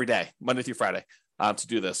every day, Monday through Friday, to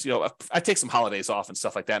do this. I take some holidays off and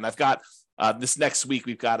stuff like that. And I've got this next week,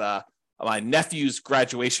 we've got my nephew's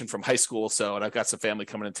graduation from high school. And I've got some family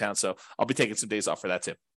coming in town. So I'll be taking some days off for that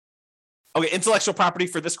too. Okay, intellectual property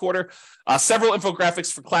for this quarter, several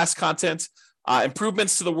infographics for class content,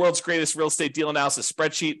 improvements to the world's greatest real estate deal analysis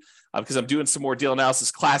spreadsheet, because I'm doing some more deal analysis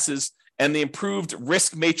classes, and the improved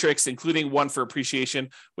risk matrix, including one for appreciation,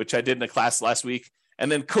 which I did in a class last week. And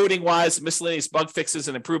then coding wise, miscellaneous bug fixes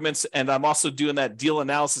and improvements. And I'm also doing that deal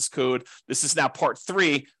analysis code. This is now part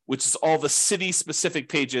 3, which is all the city specific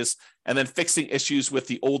pages, and then fixing issues with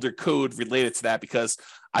the older code related to that, because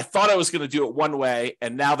I thought I was going to do it one way.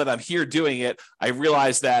 And now that I'm here doing it, I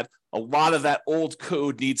realized that a lot of that old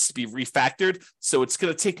code needs to be refactored. So it's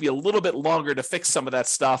going to take me a little bit longer to fix some of that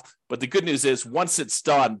stuff. But the good news is once it's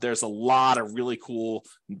done, there's a lot of really cool,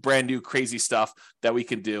 brand new, crazy stuff that we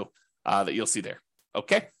can do that you'll see there.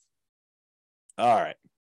 Okay. All right.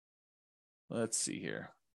 Let's see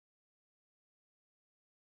here.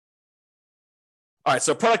 All right,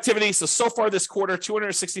 so productivity. So far this quarter,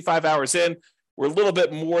 265 hours in. We're a little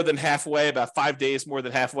bit more than halfway, about 5 days more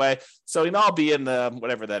than halfway. So, I'll be in the,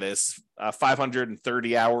 whatever that is,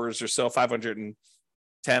 530 hours or so,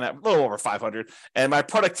 510, a little over 500. And my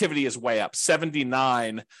productivity is way up,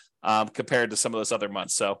 79 compared to some of those other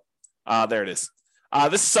months. So there it is.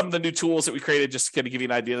 This is some of the new tools that we created, just to kind of give you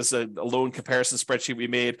an idea. This is a loan comparison spreadsheet we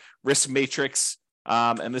made, risk matrix.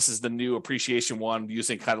 And this is the new appreciation one,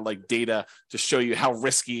 using kind of like data to show you how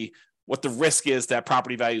risky, what the risk is that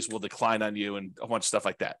property values will decline on you, and a bunch of stuff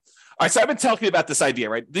like that. All right, so I've been talking about this idea,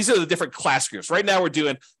 right? These are the different class groups. Right now we're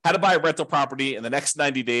doing how to buy a rental property in the next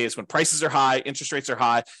 90 days when prices are high, interest rates are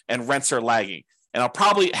high, and rents are lagging. And I'll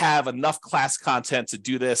probably have enough class content to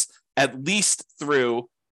do this at least through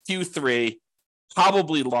Q3,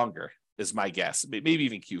 probably longer is my guess, maybe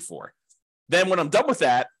even Q4. Then when I'm done with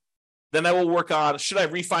that, then I will work on, should I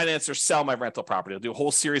refinance or sell my rental property? I'll do a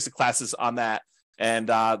whole series of classes on that. And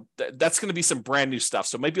that's going to be some brand new stuff.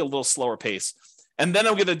 So it might be a little slower pace. And then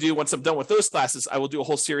I'm going to do, once I'm done with those classes, I will do a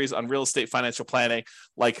whole series on real estate financial planning,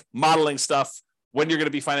 like modeling stuff, when you're going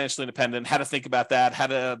to be financially independent, how to think about that, how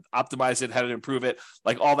to optimize it, how to improve it,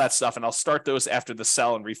 like all that stuff. And I'll start those after the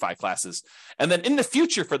sell and refi classes. And then in the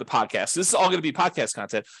future for the podcast, this is all going to be podcast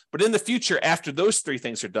content, but in the future, after those three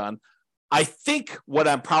things are done, I think what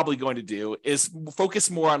I'm probably going to do is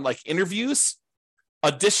focus more on like interviews,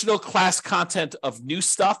 additional class content of new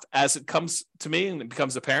stuff as it comes to me and it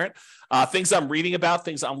becomes apparent, things I'm reading about,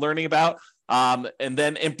 things I'm learning about, and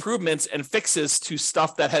then improvements and fixes to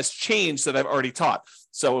stuff that has changed that I've already taught.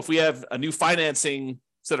 So if we have a new financing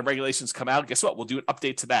set of regulations come out, guess what? We'll do an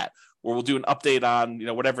update to that, or we'll do an update on,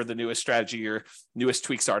 whatever the newest strategy or newest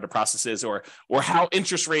tweaks are to processes, or how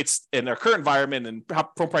interest rates in our current environment and how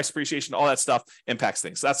home price appreciation, all that stuff impacts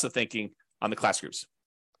things. So that's the thinking on the class groups.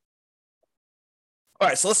 All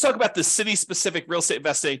right, so let's talk about the city-specific real estate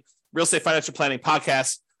investing, real estate financial planning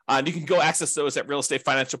podcast. And you can go access those at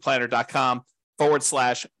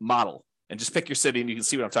realestatefinancialplanner.com/model and just pick your city and you can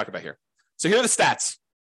see what I'm talking about here. So here are the stats.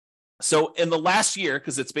 So in the last year,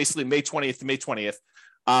 because it's basically May 20th to May 20th,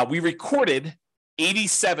 we recorded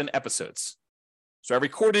 87 episodes. So I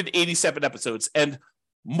recorded 87 episodes, and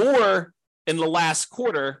more in the last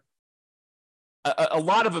quarter, a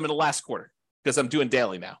lot of them in the last quarter, because I'm doing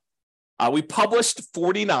daily now. We published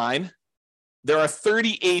 49. There are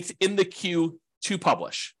 38 in the queue to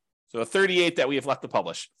publish. So 38 that we have left to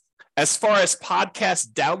publish. As far as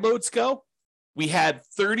podcast downloads go, we had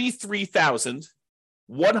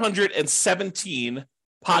 33,117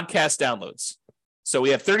 podcast downloads. So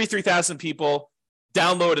we have 33,000 people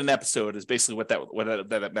download an episode is basically what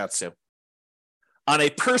that amounts to. On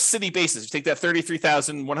a per city basis, you take that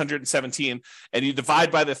 33,117 and you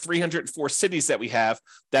divide by the 304 cities that we have,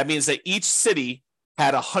 that means that each city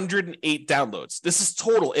had 108 downloads. This is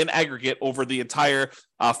total in aggregate over the entire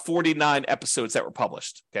 49 episodes that were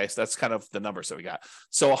published. Okay, so that's kind of the numbers that we got.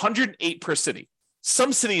 So 108 per city.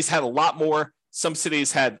 Some cities had a lot more. Some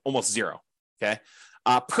cities had almost zero. Okay,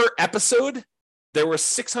 per episode, there were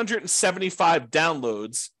 675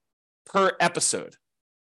 downloads per episode.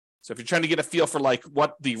 So if you're trying to get a feel for like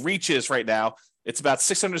what the reach is right now, it's about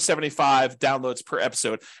 675 downloads per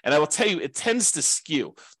episode. And I will tell you, it tends to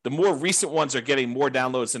skew. The more recent ones are getting more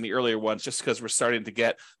downloads than the earlier ones, just because we're starting to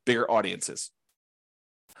get bigger audiences.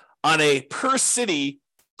 On a per city,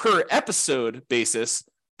 per episode basis,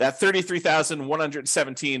 that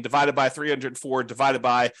 33,117 divided by 304 divided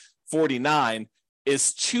by 49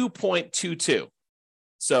 is 2.22.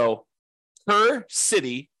 So per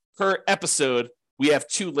city, per episode, we have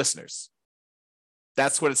 2 listeners.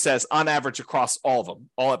 That's what it says on average across all of them,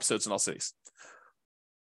 all episodes in all cities.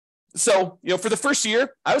 So, for the first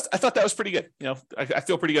year, I thought that was pretty good. I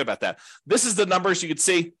feel pretty good about that. This is the numbers you could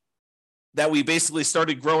see that we basically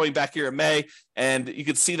started growing back here in May. And you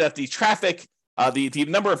could see that the traffic, the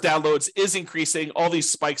number of downloads is increasing. All these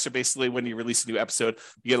spikes are basically when you release a new episode,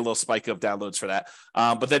 you get a little spike of downloads for that.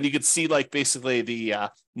 But then you could see like basically the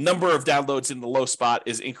number of downloads in the low spot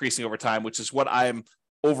is increasing over time, which is what I'm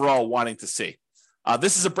overall wanting to see.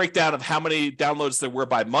 This is a breakdown of how many downloads there were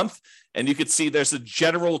by month. And you could see there's a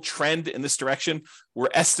general trend in this direction. We're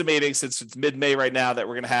estimating, since it's mid-May right now, that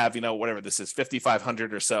we're going to have, whatever this is,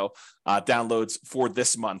 5,500 or so downloads for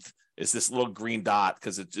this month. Is this little green dot,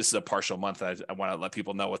 because this is a partial month. I want to let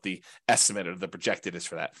people know what the estimate or the projected is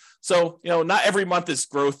for that. So, not every month is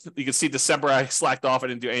growth. You can see December, I slacked off. I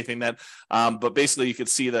didn't do anything then. But basically, you can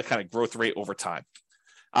see the kind of growth rate over time.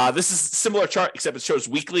 This is a similar chart, except it shows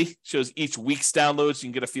weekly, shows each week's downloads. You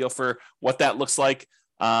can get a feel for what that looks like.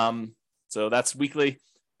 So that's weekly.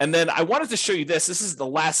 And then I wanted to show you this. This is the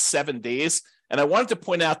last 7 days. And I wanted to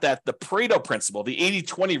point out that the Pareto principle, the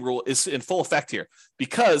 80-20 rule, is in full effect here,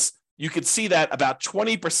 because you could see that about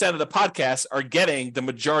 20% of the podcasts are getting the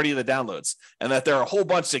majority of the downloads, and that there are a whole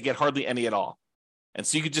bunch that get hardly any at all. And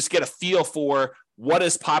so you could just get a feel for what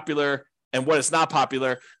is popular and what is not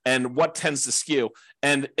popular and what tends to skew.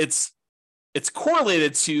 And it's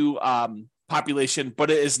correlated to population, but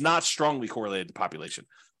it is not strongly correlated to population.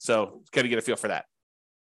 So got to get a feel for that.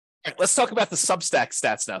 All right, let's talk about the Substack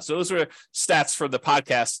stats now. So those were stats for the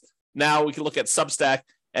podcast. Now we can look at Substack.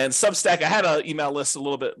 And Substack, I had an email list,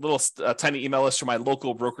 tiny email list for my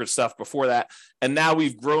local brokerage stuff before that. And now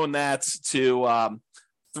we've grown that to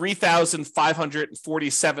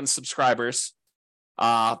 3,547 subscribers,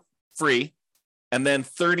 free, and then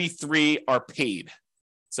 33 are paid.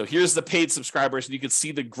 So here's the paid subscribers, and you can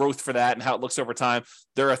see the growth for that and how it looks over time.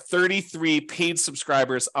 There are 33 paid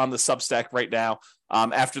subscribers on the Substack right now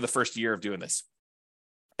after the first year of doing this.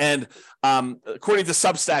 And according to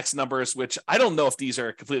Substack's numbers, which I don't know if these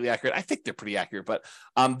are completely accurate, I think they're pretty accurate, but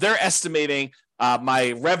they're estimating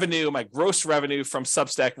my gross revenue from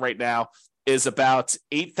Substack right now is about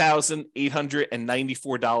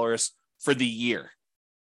 $8,894 for the year.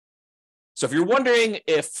 So if you're wondering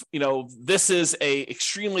if, this is a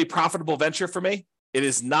extremely profitable venture for me, it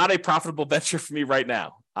is not a profitable venture for me right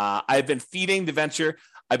now. I've been feeding the venture.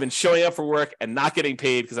 I've been showing up for work and not getting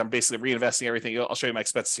paid because I'm basically reinvesting everything. I'll show you my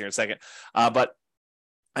expenses here in a second. But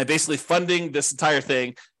I'm basically funding this entire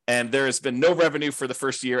thing, and there has been no revenue for the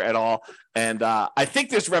first year at all. And I think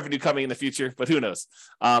there's revenue coming in the future, but who knows?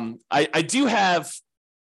 I do have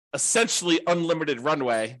essentially unlimited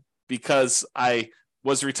runway because I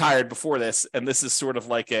was retired before this, and this is sort of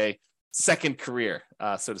like a second career,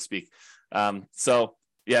 so to speak. So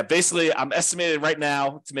yeah, basically I'm estimated right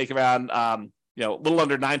now to make around, a little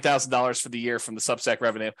under $9,000 for the year from the Substack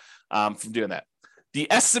revenue from doing that.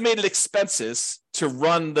 The estimated expenses to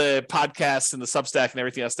run the podcast and the Substack and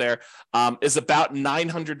everything else there is about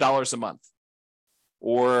 $900 a month,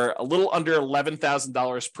 or a little under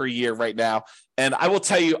 $11,000 per year right now. And I will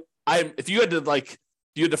tell you, if you had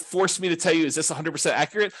to force me to tell you, is this 100%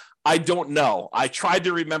 accurate? I don't know. I tried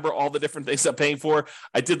to remember all the different things I'm paying for.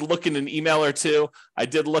 I did look in an email or two. I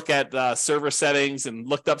did look at server settings and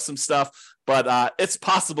looked up some stuff, but it's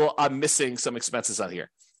possible I'm missing some expenses on here,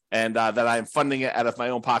 and that I'm funding it out of my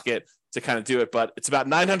own pocket to kind of do it. But it's about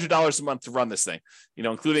 $900 a month to run this thing,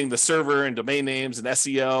 including the server and domain names and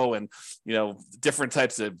SEO and, different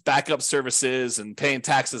types of backup services and paying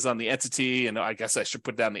taxes on the entity. And I guess I should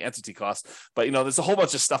put down the entity cost, but there's a whole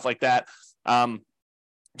bunch of stuff like that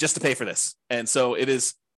just to pay for this. And so it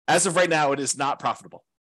is, as of right now, it is not profitable,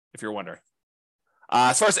 if you're wondering.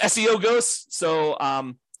 As far as SEO goes, so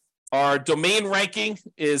our domain ranking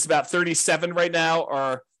is about 37 right now.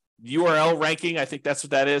 Our URL ranking, I think that's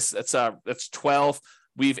what that is. That's 12.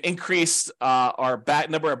 We've increased our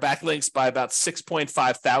number of backlinks by about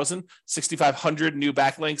 6,500 new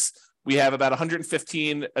backlinks. We have about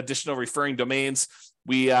 115 additional referring domains.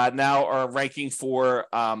 We now are ranking for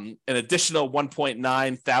an additional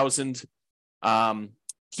 1.9 thousand keywords,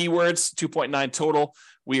 2.9 total.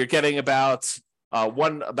 We are getting about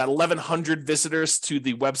 1,100 visitors to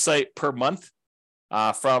the website per month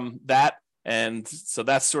from that. And so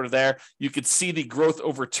that's sort of there. You could see the growth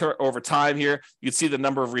over time here. You can see the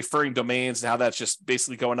number of referring domains and how that's just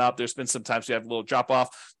basically going up. There's been some times we have a little drop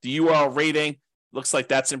off. The URL rating looks like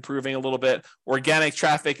that's improving a little bit. Organic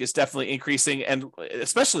traffic is definitely increasing. And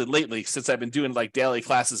especially lately, since I've been doing like daily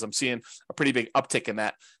classes, I'm seeing a pretty big uptick in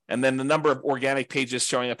that. And then the number of organic pages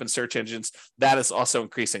showing up in search engines, that is also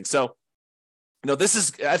increasing. So I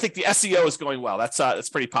think the SEO is going well. That's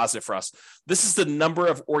pretty positive for us. This is the number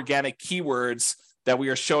of organic keywords that we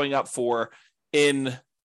are showing up for in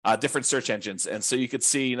different search engines. And so you could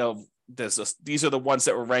see, these are the ones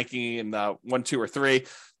that we're ranking in 1, 2, or 3.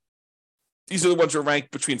 These are the ones we're ranked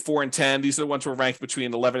between 4 and 10. These are the ones we're ranked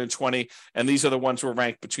between 11 and 20. And these are the ones we're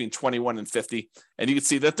ranked between 21 and 50. And you can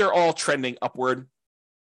see that they're all trending upward.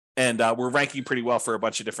 And we're ranking pretty well for a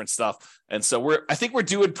bunch of different stuff. And so I think we're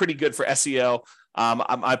doing pretty good for SEO.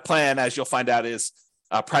 My plan, as you'll find out, is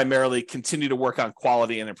primarily continue to work on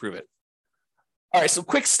quality and improve it. All right, so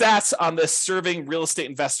quick stats on this Serving Real Estate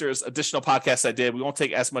Investors additional podcast I did. We won't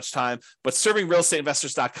take as much time, but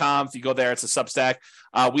servingrealestateinvestors.com. If you go there, it's a Substack.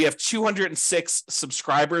 We have 206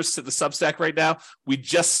 subscribers to the Substack right now. We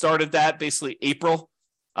just started that basically April,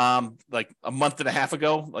 like a month and a half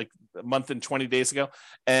ago, like a month and 20 days ago.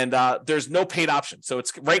 And there's no paid option. So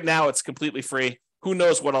right now it's completely free. Who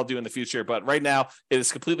knows what I'll do in the future, but right now it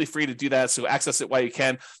is completely free to do that. So access it while you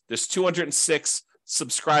can. There's 206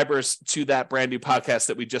 subscribers to that brand new podcast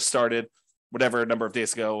that we just started. whatever number of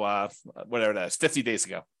days ago, whatever that is, 50 days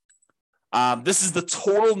ago. This is the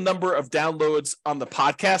total number of downloads on the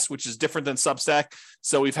podcast, which is different than Substack.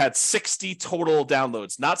 So we've had 60 total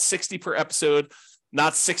downloads, not 60 per episode,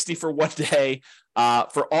 not 60 for one day.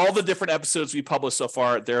 For all the different episodes we published so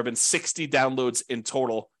far, there have been 60 downloads in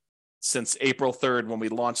total since April 3rd, when we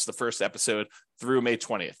launched the first episode, through May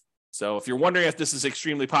 20th. So if you're wondering if this is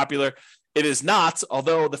extremely popular, it is not,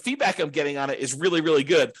 although the feedback I'm getting on it is really, really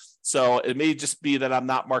good. So it may just be that I'm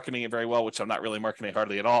not marketing it very well, which I'm not really marketing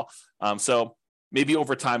hardly at all. So maybe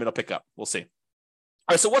over time it'll pick up. We'll see. All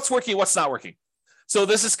right, so what's working, what's not working? So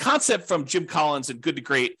there's this concept from Jim Collins in Good to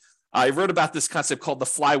Great. I wrote about this concept called the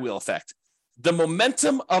flywheel effect. The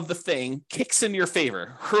momentum of the thing kicks in your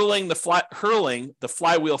favor, hurling the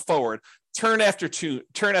flywheel forward, turn after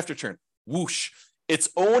turn, whoosh, its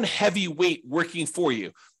own heavy weight working for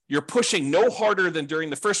you. You're pushing no harder than during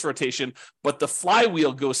the first rotation, but the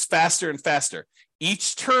flywheel goes faster and faster.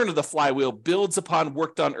 Each turn of the flywheel builds upon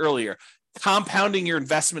work done earlier, compounding your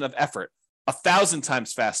investment of effort 1,000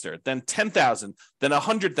 times faster, then 10,000, then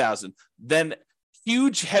 100,000, then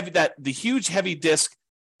the huge heavy disc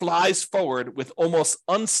flies forward with almost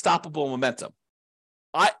unstoppable momentum.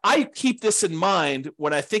 I keep this in mind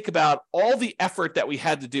when I think about all the effort that we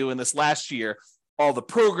had to do in this last year, all the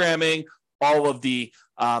programming, all of the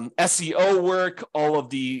SEO work, all of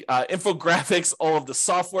the infographics, all of the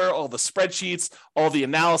software, all the spreadsheets, all the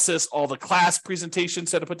analysis, all the class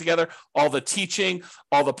presentations that I put together, all the teaching,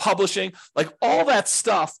 all the publishing, like all that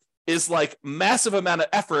stuff is like massive amount of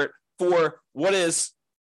effort for what is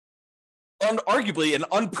arguably an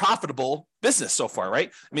unprofitable business so far,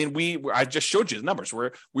 right? I mean, I just showed you the numbers.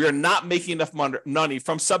 We are not making enough money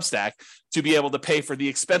from Substack to be able to pay for the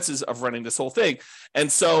expenses of running this whole thing.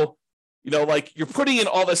 And so, like you're putting in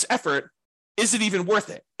all this effort, is it even worth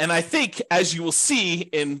it? And I think, as you will see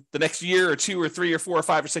in the next year or 2 or 3 or 4 or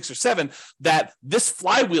 5 or 6 or 7, that this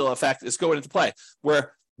flywheel effect is going into play,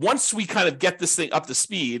 where once we kind of get this thing up to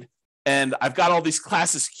speed, and I've got all these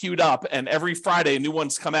classes queued up, and every Friday new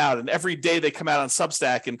ones come out, and every day they come out on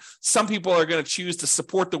Substack, and some people are going to choose to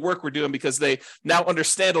support the work we're doing because they now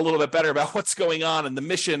understand a little bit better about what's going on and the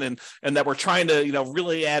mission, and that we're trying to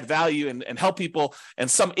really add value and help people. And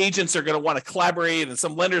some agents are going to want to collaborate, and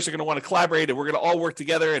some lenders are going to want to collaborate, and we're going to all work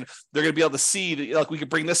together, and they're going to be able to see that, like, we could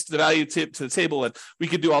bring this to the value to the table, and we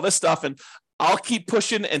could do all this stuff. And I'll keep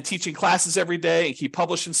pushing and teaching classes every day and keep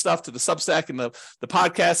publishing stuff to the Substack and the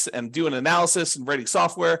podcasts and doing analysis and writing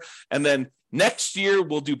software. And then next year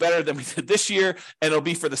we'll do better than we did this year, and it'll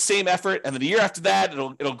be for the same effort. And then the year after that,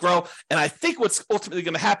 it'll grow. And I think what's ultimately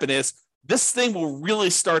going to happen is this thing will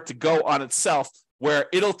really start to go on itself, where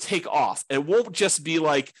it'll take off. It won't just be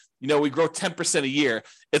like, we grow 10% a year.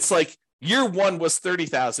 It's like year one was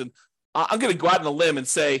 30,000. I'm going to go out on a limb and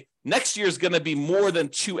say next year is going to be more than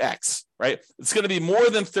 2x, right? It's going to be more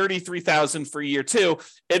than 33,000 for year 2.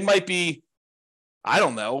 It might be, I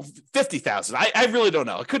don't know, 50,000. I really don't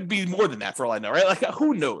know. It could be more than that for all I know, right? Like,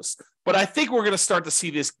 who knows? But I think we're going to start to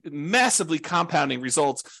see this massively compounding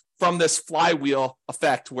results from this flywheel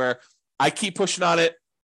effect, where I keep pushing on it.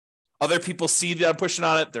 Other people see that I'm pushing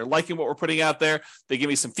on it. They're liking what we're putting out there. They give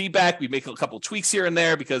me some feedback. We make a couple of tweaks here and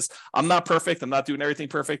there, because I'm not perfect. I'm not doing everything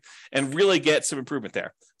perfect, and really get some improvement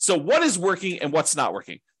there. So what is working and what's not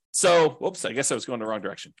working? So, whoops, I guess I was going the wrong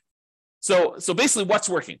direction. So basically what's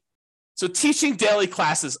working? So teaching daily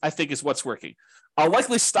classes, I think, is what's working. I'll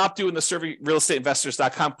likely stop doing the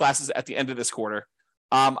ServingRealEstateInvestors.com classes at the end of this quarter.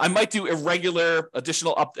 I might do irregular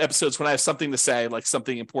additional episodes when I have something to say, like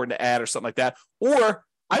something important to add or something like that. Or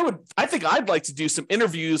I think I'd like to do some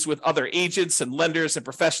interviews with other agents and lenders and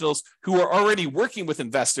professionals who are already working with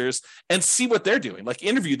investors and see what they're doing. Like,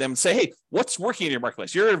 interview them and say, hey, what's working in your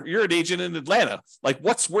marketplace? You're an agent in Atlanta. Like,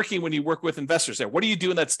 what's working when you work with investors there? What are you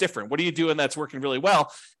doing that's different? What are you doing that's working really well?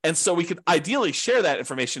 And so we could ideally share that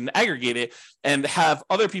information and aggregate it, and have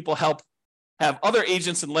other people have other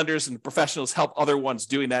agents and lenders and professionals help other ones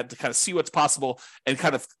doing that, to kind of see what's possible and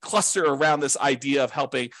kind of cluster around this idea of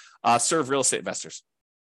helping serve real estate investors.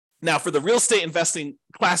 Now, for the real estate investing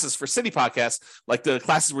classes for City Podcast, like the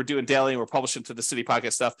classes we're doing daily and we're publishing to the City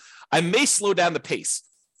Podcast stuff, I may slow down the pace.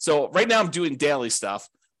 So right now I'm doing daily stuff,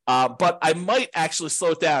 but I might actually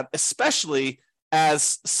slow it down, especially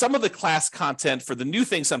as some of the class content for the new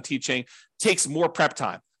things I'm teaching takes more prep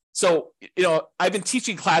time. So, I've been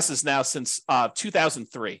teaching classes now since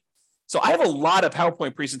 2003. So I have a lot of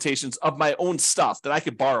PowerPoint presentations of my own stuff that I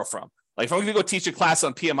could borrow from. Like if I'm going to go teach a class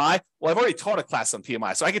on PMI, well, I've already taught a class on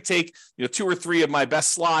PMI. So I could take, 2 or 3 of my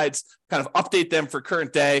best slides, kind of update them for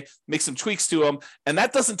current day, make some tweaks to them. And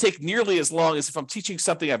that doesn't take nearly as long as if I'm teaching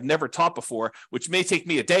something I've never taught before, which may take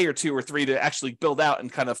me a day or 2 or 3 to actually build out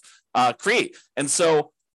and kind of create. And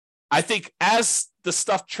so I think as the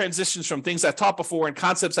stuff transitions from things I've taught before and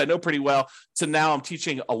concepts I know pretty well to now I'm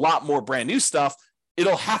teaching a lot more brand new stuff,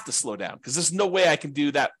 it'll have to slow down because there's no way I can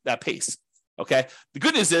do that pace. Okay. The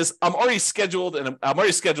good news is I'm already scheduled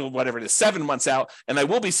whatever it is, 7 months out, and I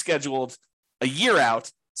will be scheduled a year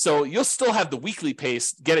out. So you'll still have the weekly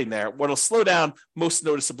pace getting there. What'll slow down most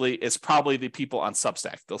noticeably is probably the people on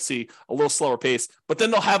Substack. They'll see a little slower pace, but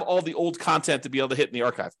then they'll have all the old content to be able to hit in the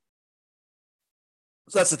archive.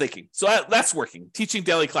 So that's the thinking. So that's working. Teaching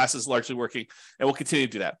daily classes is largely working, and we'll continue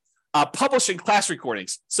to do that. Publishing class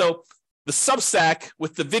recordings. So the Substack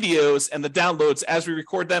with the videos and the downloads as we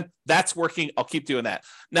record them, that's working. I'll keep doing that.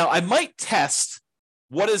 Now, I might test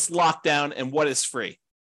what is locked down and what is free.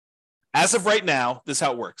 As of right now, this is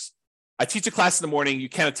how it works. I teach a class in the morning. You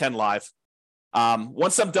can attend live.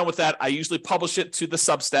 Once I'm done with that, I usually publish it to the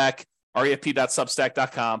Substack,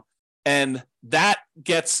 refp.substack.com, and that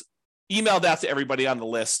gets emailed out to everybody on the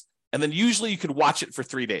list. And then usually you can watch it for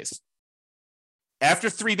 3 days. After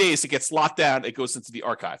 3 days, it gets locked down. It goes into the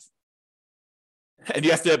archive. And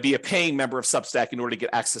you have to be a paying member of Substack in order to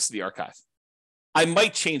get access to the archive. I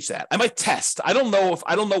might change that. I might test. I don't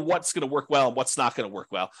know what's going to work well and what's not going to work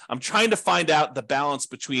well. I'm trying to find out the balance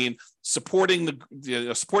between supporting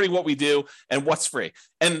supporting what we do and what's free.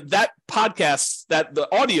 And that podcast, that the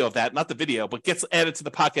audio of that, not the video, but gets added to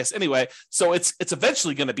the podcast anyway. So it's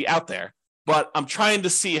eventually going to be out there. But I'm trying to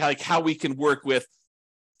see how we can work with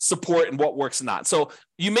support and what works and not. So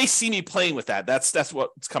you may see me playing with that. That's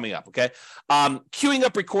what's coming up. Okay. Queuing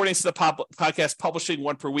up recordings to the podcast, publishing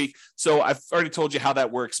 1 per week. So I've already told you how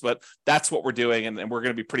that works, but that's what we're doing. And we're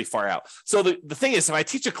going to be pretty far out. So the thing is, if I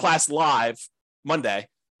teach a class live Monday,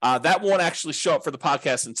 that won't actually show up for the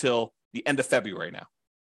podcast until the end of February now.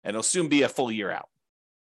 And it'll soon be a full year out.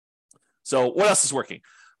 So what else is working?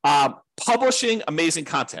 Publishing amazing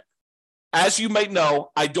content. As you might know,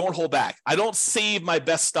 I don't hold back. I don't save my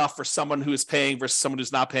best stuff for someone who is paying versus someone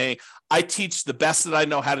who's not paying. I teach the best that I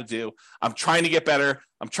know how to do. I'm trying to get better.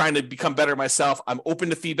 I'm trying to become better myself. I'm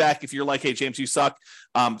open to feedback. If you're like, hey, James, you suck.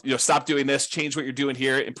 Stop doing this. Change what you're doing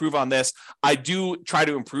here. Improve on this. I do try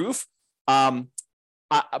to improve.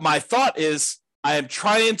 My thought is I am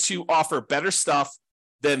trying to offer better stuff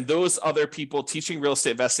than those other people teaching real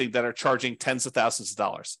estate investing that are charging tens of thousands of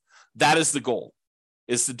dollars. That is the goal.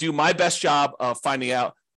 Is to do my best job of finding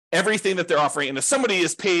out everything that they're offering. And if somebody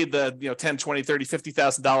is paid the $10, $20, $30,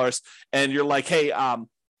 $50,000 and you're like, hey,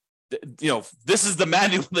 this is the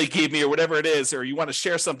manual they gave me or whatever it is, or you want to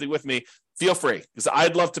share something with me, feel free. Because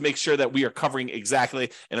I'd love to make sure that we are covering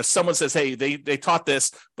exactly. And if someone says, hey, they taught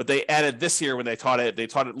this, but they added this here when they taught it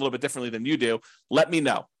a little bit differently than you do, let me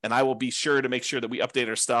know. And I will be sure to make sure that we update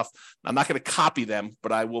our stuff. I'm not going to copy them,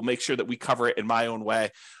 but I will make sure that we cover it in my own way.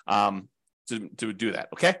 To do that.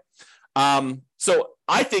 Okay. So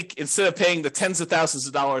I think instead of paying the tens of thousands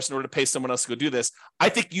of dollars in order to pay someone else to go do this, I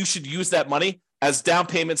think you should use that money as down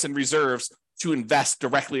payments and reserves to invest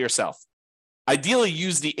directly yourself. Ideally,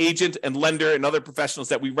 use the agent and lender and other professionals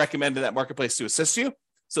that we recommend in that marketplace to assist you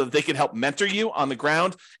so that they can help mentor you on the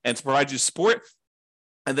ground and to provide you support.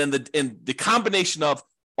 And then the combination of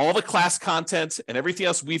all the class content and everything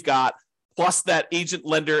else we've got, plus that agent,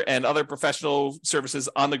 lender, and other professional services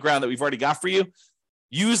on the ground that we've already got for you,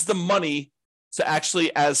 use the money to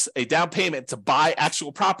actually as a down payment to buy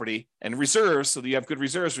actual property and reserves so that you have good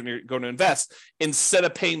reserves when you're going to invest instead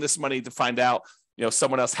of paying this money to find out,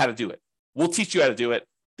 someone else how to do it. We'll teach you how to do it.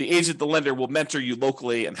 The agent, the lender will mentor you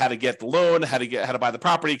locally and how to get the loan, how to buy the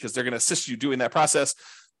property because they're going to assist you doing that process.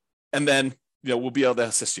 And then, we'll be able to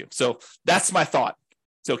assist you. So that's my thought.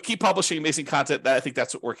 So keep publishing amazing content. I think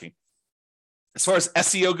that's what's working. As far as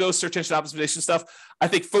SEO goes, search engine optimization stuff, I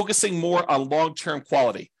think focusing more on long-term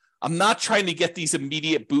quality. I'm not trying to get these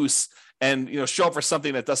immediate boosts and show up for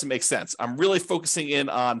something that doesn't make sense. I'm really focusing in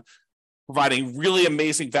on providing really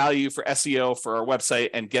amazing value for SEO for our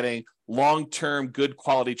website and getting long-term good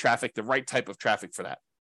quality traffic, the right type of traffic for that.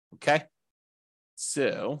 Okay.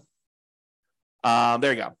 So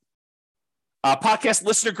there you go. Podcast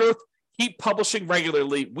listener growth. Keep publishing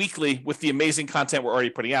regularly, weekly, with the amazing content we're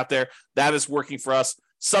already putting out there. That is working for us.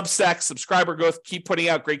 Substack, subscriber growth, keep putting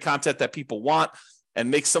out great content that people want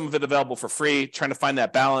and make some of it available for free. Trying to find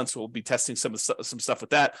that balance. We'll be testing some stuff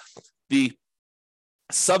with that. The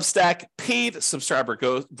Substack paid subscriber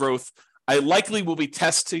growth, I likely will be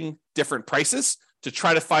testing different prices to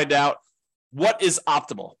try to find out what is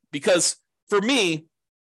optimal. Because for me,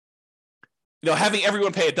 having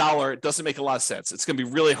everyone pay $1 doesn't make a lot of sense. It's going to be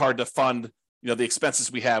really hard to fund, the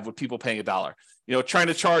expenses we have with people paying $1. Trying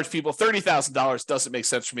to charge people $30,000 doesn't make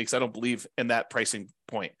sense for me because I don't believe in that pricing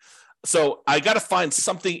point. So I got to find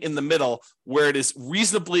something in the middle where it is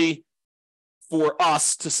reasonably for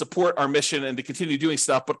us to support our mission and to continue doing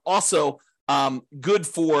stuff, but also good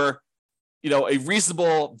for, a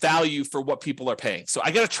reasonable value for what people are paying. So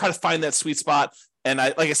I got to try to find that sweet spot. And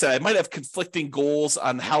like I said, I might have conflicting goals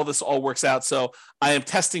on how this all works out. So I am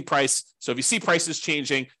testing price. So if you see prices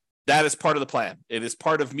changing, that is part of the plan. It is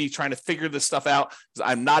part of me trying to figure this stuff out because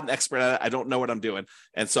I'm not an expert at it. I don't know what I'm doing.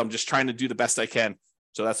 And so I'm just trying to do the best I can.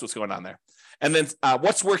 So that's what's going on there. And then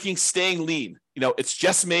what's working, staying lean. It's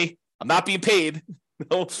just me. I'm not being paid.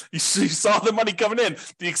 You saw the money coming in.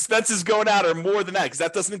 The expenses going out are more than that because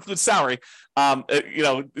that doesn't include salary.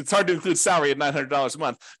 It's hard to include salary at $900 a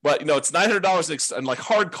month, but it's $900 in like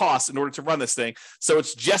hard costs in order to run this thing. So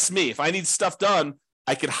it's just me. If I need stuff done,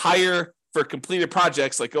 I could hire for completed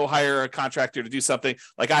projects, like go hire a contractor to do something.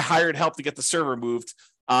 Like I hired help to get the server moved.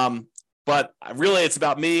 But really it's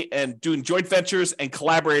about me and doing joint ventures and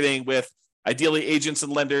collaborating with ideally agents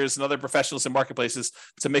and lenders and other professionals in marketplaces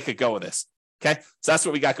to make a go of this. Okay, so that's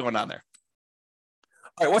what we got going on there.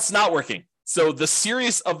 All right, what's not working? So the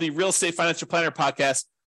series of the Real Estate Financial Planner podcast,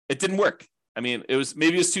 it didn't work. I mean, it was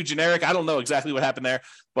too generic. I don't know exactly what happened there,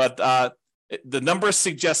 but the numbers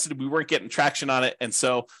suggested we weren't getting traction on it, and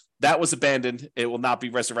so that was abandoned. It will not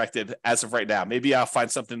be resurrected as of right now. Maybe I'll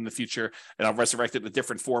find something in the future and I'll resurrect it in a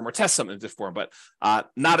different form or test something in a different form, but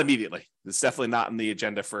not immediately. It's definitely not in the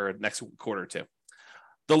agenda for next quarter or two.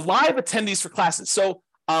 The live attendees for classes. So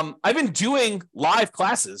I've been doing live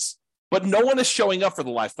classes, but no one is showing up for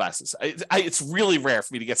the live classes. It's really rare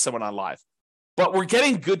for me to get someone on live. But we're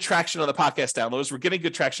getting good traction on the podcast downloads. We're getting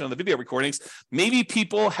good traction on the video recordings. Maybe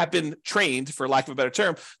people have been trained, for lack of a better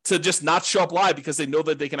term, to just not show up live because they know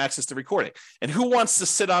that they can access the recording. And who wants to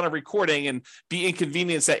sit on a recording and be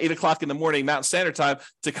inconvenienced at 8 o'clock in the morning, Mountain Standard Time,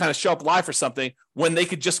 to kind of show up live for something when they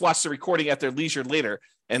could just watch the recording at their leisure later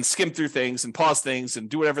and skim through things and pause things and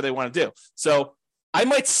do whatever they want to do. So I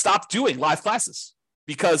might stop doing live classes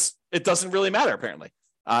because it doesn't really matter, apparently.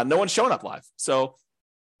 No one's showing up live. So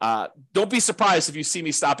don't be surprised if you see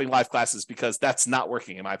me stopping live classes because that's not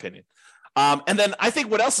working, in my opinion. And then I think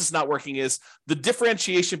what else is not working is the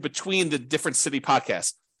differentiation between the different city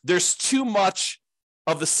podcasts. There's too much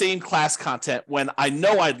of the same class content when I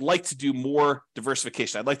know I'd like to do more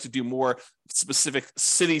diversification. I'd like to do more specific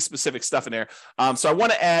city-specific stuff in there. So I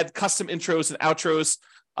want to add custom intros and outros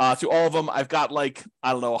to all of them. I've got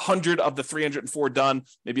 100 of the 304 done,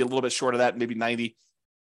 maybe a little bit short of that, maybe 90.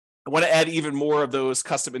 I want to add even more of those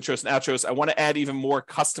custom intros and outros. I want to add even more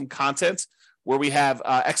custom content where we have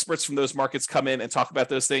experts from those markets come in and talk about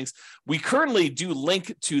those things. We currently do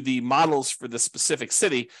link to the models for the specific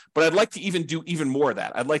city, but I'd like to even do even more of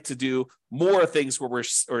that. I'd like to do more things where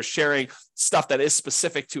we're sharing stuff that is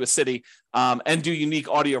specific to a city and do unique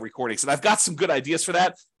audio recordings. And I've got some good ideas for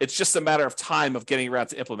that. It's just a matter of time of getting around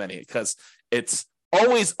to implementing it because it's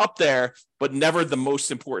always up there, but never the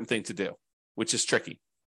most important thing to do, which is tricky.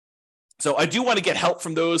 So I do want to get help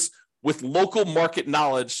from those with local market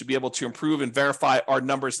knowledge to be able to improve and verify our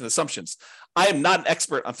numbers and assumptions. I am not an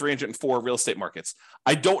expert on 304 real estate markets.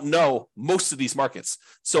 I don't know most of these markets.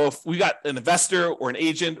 So if we got an investor or an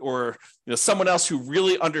agent or someone else who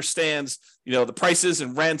really understands the prices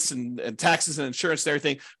and rents and taxes and insurance and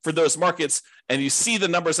everything for those markets, and you see the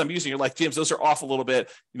numbers I'm using, you're like, James, those are off a little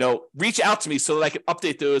bit, reach out to me so that I can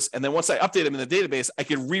update those. And then once I update them in the database, I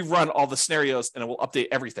can rerun all the scenarios and it will update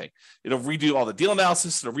everything. It'll redo all the deal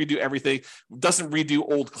analysis. It'll redo everything. It doesn't redo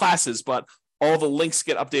old classes, but all the links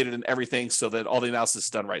get updated and everything so that all the analysis is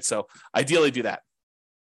done right. So ideally do that.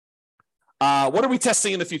 What are we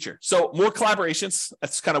testing in the future? So more collaborations.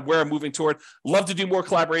 That's kind of where I'm moving toward. Love to do more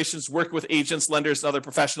collaborations, work with agents, lenders, and other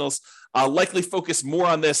professionals. Likely focus more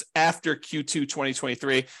on this after Q2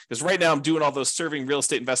 2023, because right now I'm doing all those serving real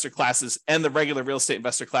estate investor classes and the regular real estate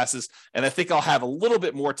investor classes. And I think I'll have a little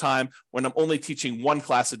bit more time when I'm only teaching one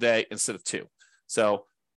class a day instead of two. So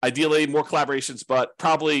ideally more collaborations, but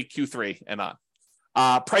probably Q3 and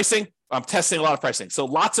on. Pricing, I'm testing a lot of pricing. So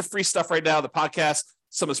lots of free stuff right now, the podcast,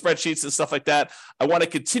 some of the spreadsheets and stuff like that. I want to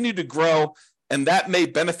continue to grow, and that may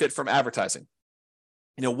benefit from advertising.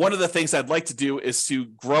 One of the things I'd like to do is to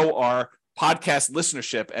grow our podcast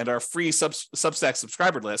listenership and our free Substack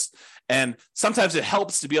subscriber list. And sometimes it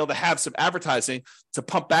helps to be able to have some advertising to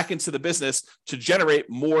pump back into the business to generate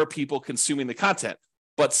more people consuming the content.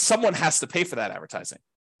 But someone has to pay for that advertising.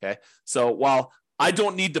 Okay. So while I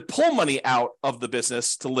don't need to pull money out of the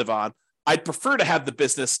business to live on, I'd prefer to have the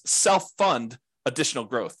business self-fund additional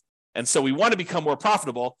growth. And so we want to become more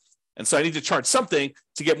profitable. And so I need to charge something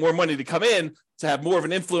to get more money to come in, to have more of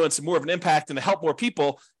an influence and more of an impact and to help more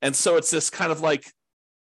people. And so it's this kind of like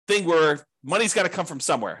thing where money's got to come from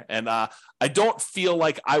somewhere. And I don't feel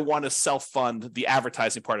like I want to self-fund the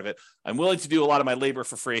advertising part of it. I'm willing to do a lot of my labor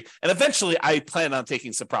for free. And eventually I plan on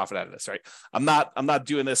taking some profit out of this, right? I'm not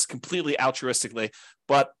doing this completely altruistically,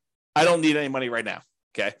 but I don't need any money right now.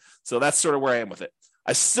 Okay. So that's sort of where I am with it.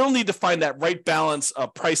 I still need to find that right balance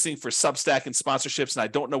of pricing for Substack and sponsorships, and I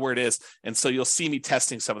don't know where it is. And so you'll see me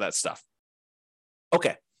testing some of that stuff.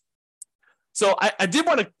 Okay. So I did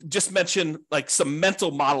want to just mention like some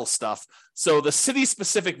mental model stuff. So the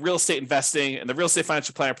city-specific real estate investing and the Real Estate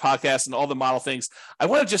Financial Planner podcast and all the model things, I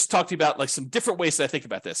want to just talk to you about like some different ways that I think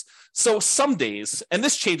about this. So some days, and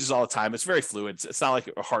this changes all the time, it's very fluid. It's not like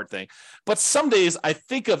a hard thing, but some days I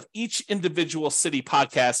think of each individual city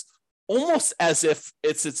podcast almost as if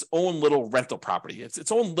it's its own little rental property. It's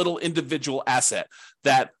its own little individual asset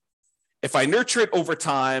that if I nurture it over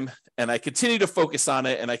time and I continue to focus on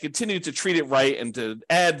it and I continue to treat it right and to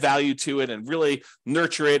add value to it and really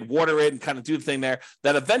nurture it, water it, and kind of do the thing there,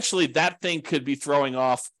 that eventually that thing could be throwing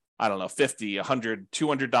off, I don't know, $50, $100,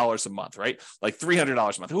 $200 a month, right? Like $300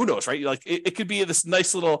 a month. Who knows, right? Like it could be this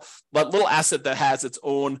nice little asset that has its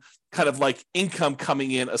own kind of like income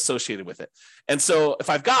coming in associated with it. And so if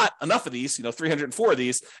I've got enough of these, 304 of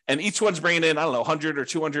these, and each one's bringing in, I don't know, $100 or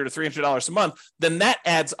 $200 or $300 a month, then that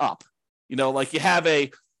adds up. Like you have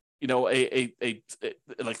like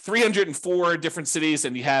 304 different cities,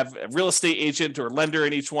 and you have a real estate agent or lender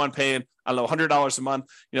in each one paying, I don't know, $100 a month.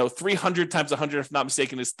 300 times 100, if not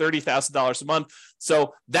mistaken, is $30,000 a month.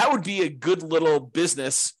 So that would be a good little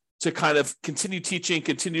business to kind of continue teaching,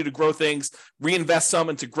 continue to grow things, reinvest some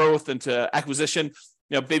into growth, into acquisition,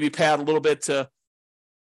 maybe pay out a little bit to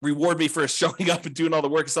reward me for showing up and doing all the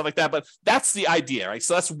work and stuff like that. But that's the idea, right?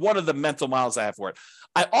 So that's one of the mental models I have for it.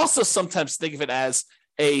 I also sometimes think of it as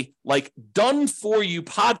a like done for you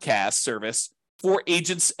podcast service for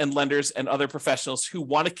agents and lenders and other professionals who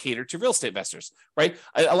want to cater to real estate investors, right?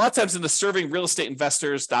 A lot of times in the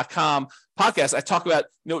servingrealestateinvestors.com podcast, I talk about,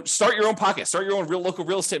 start your own podcast, start your own local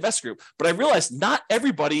real estate investor group. But I realize not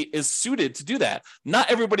everybody is suited to do that.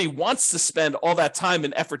 Not everybody wants to spend all that time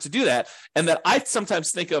and effort to do that. And that I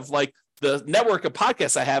sometimes think of like the network of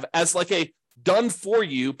podcasts I have as like a done for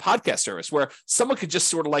you podcast service where someone could just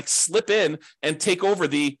sort of like slip in and take over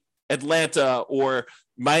the Atlanta or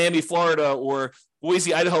Miami, Florida, or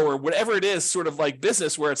Boise, Idaho, or whatever it is, sort of like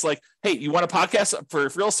business where it's like, hey, you want a podcast for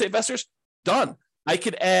real estate investors? Done. I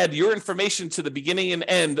could add your information to the beginning and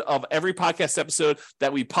end of every podcast episode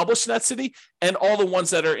that we publish in that city and all the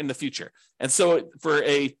ones that are in the future. And so for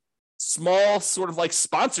a small sort of like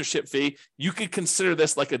sponsorship fee, you could consider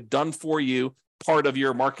this like a done for you part of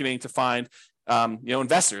your marketing to find,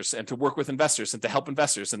 investors and to work with investors and to help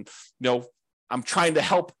investors. And, I'm trying to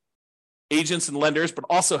help agents and lenders, but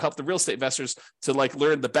also help the real estate investors to like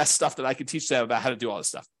learn the best stuff that I can teach them about how to do all this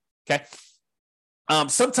stuff. Okay.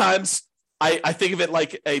 Sometimes I think of it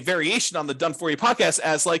like a variation on the Done For You podcast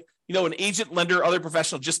as like, an agent, lender, other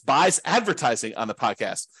professional just buys advertising on the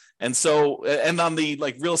podcast. And so, and on the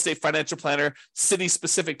like Real Estate Financial Planner city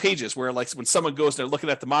specific pages where like when someone goes, they're looking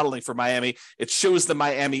at the modeling for Miami, it shows the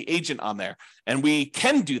Miami agent on there. And we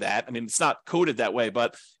can do that. I mean, it's not coded that way,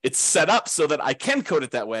 but it's set up so that I can code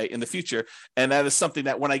it that way in the future. And that is something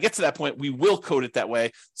that when I get to that point, we will code it that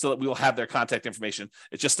way so that we will have their contact information.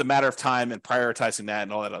 It's just a matter of time and prioritizing that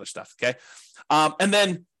and all that other stuff. Okay. And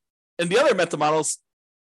then in the other mental models,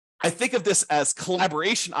 I think of this as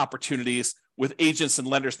collaboration opportunities with agents and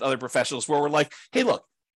lenders and other professionals where we're like, hey, look,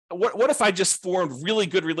 what if I just formed really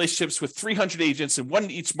good relationships with 300 agents and one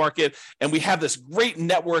in each market, and we have this great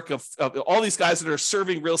network of all these guys that are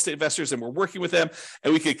serving real estate investors, and we're working with them,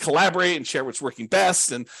 and we could collaborate and share what's working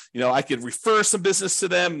best, and I could refer some business to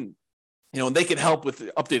them. And they can help with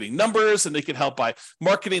updating numbers, and they can help by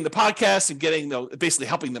marketing the podcast and getting, basically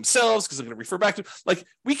helping themselves because they're going to refer back to. Like,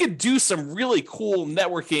 we could do some really cool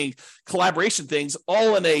networking collaboration things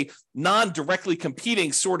all in a non-directly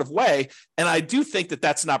competing sort of way. And I do think that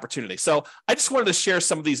that's an opportunity. So I just wanted to share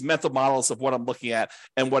some of these mental models of what I'm looking at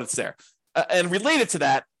and what it's there. And related to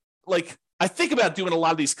that, like, I think about doing a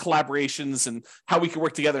lot of these collaborations and how we can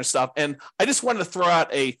work together and stuff. And I just wanted to throw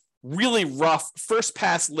out a really rough first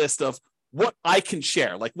pass list of what I can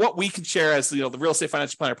share, like what we can share as, the Real Estate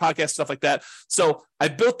Financial Planner podcast, stuff like that. So I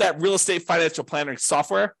built that Real Estate Financial Planner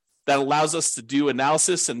software that allows us to do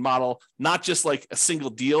analysis and model, not just like a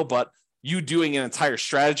single deal, but you doing an entire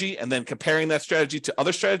strategy and then comparing that strategy to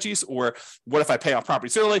other strategies? Or what if I pay off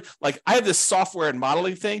properties early? Like, I have this software and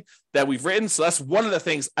modeling thing that we've written. So that's one of the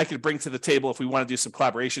things I could bring to the table if we want to do some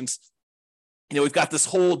collaborations. We've got this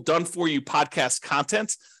whole done for you podcast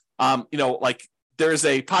content. Like, there's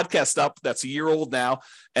a podcast up that's a year old now,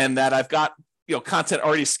 and that I've got content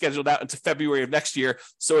already scheduled out into February of next year.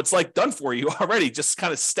 So it's like done for you already. Just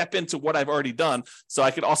kind of step into what I've already done. So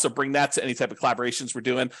I could also bring that to any type of collaborations we're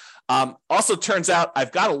doing. Also turns out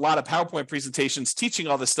I've got a lot of PowerPoint presentations teaching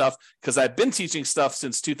all this stuff, because I've been teaching stuff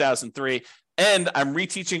since 2003, and I'm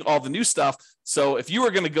reteaching all the new stuff. So if you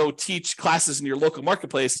were going to go teach classes in your local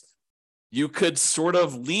marketplace, you could sort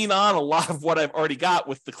of lean on a lot of what I've already got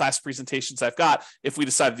with the class presentations I've got if we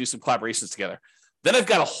decide to do some collaborations together. Then I've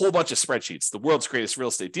got a whole bunch of spreadsheets, the world's greatest real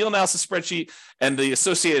estate deal analysis spreadsheet and the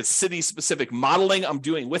associated city-specific modeling I'm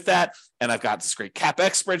doing with that. And I've got this great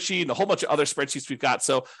CapEx spreadsheet and a whole bunch of other spreadsheets we've got.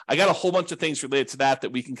 So I got a whole bunch of things related to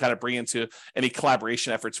that we can kind of bring into any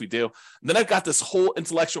collaboration efforts we do. And then I've got this whole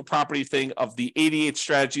intellectual property thing of the 88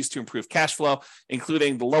 strategies to improve cash flow,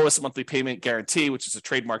 including the lowest monthly payment guarantee, which is a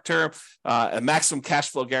trademark term, a maximum cash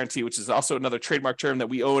flow guarantee, which is also another trademark term that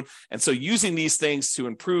we own. And so using these things to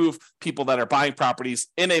improve people that are buying properties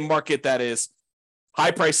in a market that is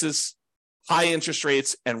high prices, high interest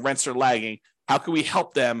rates, and rents are lagging, how can we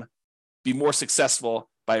help them be more successful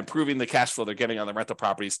by improving the cash flow they're getting on the rental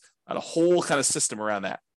properties, and a whole kind of system around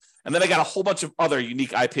that. And then I got a whole bunch of other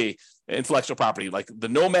unique IP, intellectual property, like the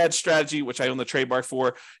Nomad strategy, which I own the trademark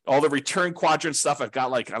for, all the return quadrant stuff. I've got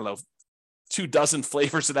 24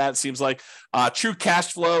 flavors of that, it seems like. True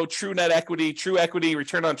cash flow, true net equity, true equity,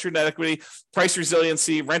 return on true net equity, price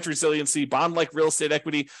resiliency, rent resiliency, bond-like real estate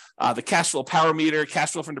equity, the cash flow power meter,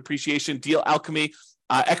 cash flow from depreciation, deal alchemy,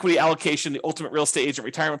 equity allocation, the ultimate real estate agent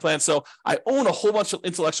retirement plan. So I own a whole bunch of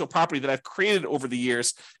intellectual property that I've created over the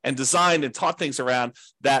years and designed and taught things around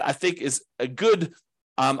that I think is a good,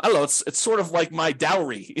 it's sort of like my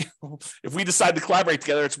dowry. If we decide to collaborate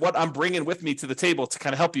together, it's what I'm bringing with me to the table to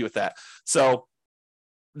kind of help you with that. So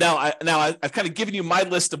now I've kind of given you my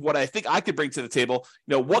list of what I think I could bring to the table.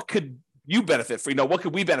 What could you benefit from? What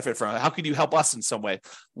could we benefit from? How could you help us in some way?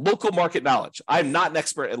 Local market knowledge. I'm not an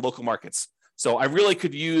expert in local markets. So I really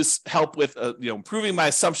could use help with improving my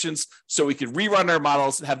assumptions so we could rerun our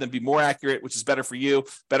models and have them be more accurate, which is better for you,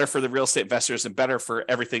 better for the real estate investors, and better for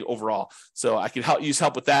everything overall. So I could use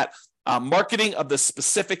help with that. Marketing of the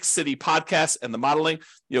specific city podcast and the modeling,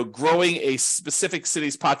 growing a specific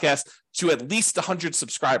city's podcast to at least 100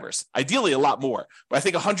 subscribers, ideally a lot more. But I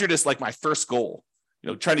think 100 is like my first goal,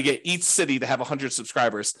 trying to get each city to have 100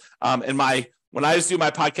 subscribers. When I was doing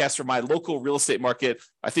my podcast for my local real estate market,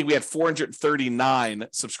 I think we had 439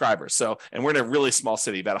 subscribers. So, and we're in a really small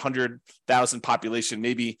city, about 100,000 population,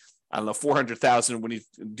 maybe, 400,000 when you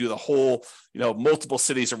do the whole, multiple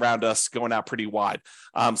cities around us going out pretty wide.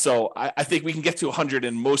 So I think we can get to 100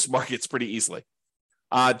 in most markets pretty easily.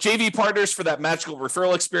 JV partners for that magical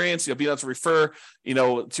referral experience. You'll be able to refer,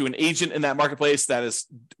 to an agent in that marketplace that is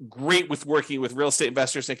great with working with real estate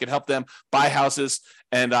investors and can help them buy houses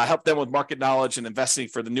and help them with market knowledge and investing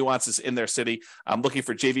for the nuances in their city. I'm looking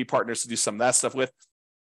for JV partners to do some of that stuff with.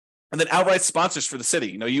 And then outright sponsors for the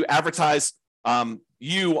city. You advertise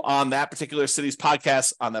you on that particular city's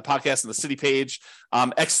podcast, on that podcast on the city page,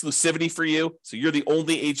 exclusivity for you. So you're the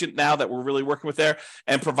only agent now that we're really working with there,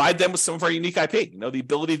 and provide them with some of our unique IP, the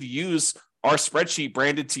ability to use our spreadsheet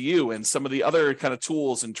branded to you and some of the other kind of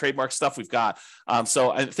tools and trademark stuff we've got.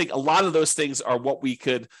 So I think a lot of those things are what we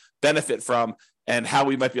could benefit from and how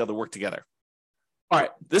we might be able to work together. All right,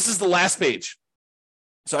 this is the last page.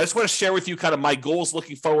 So I just want to share with you kind of my goals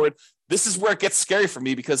looking forward. This is where it gets scary for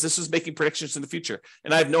me because this is making predictions in the future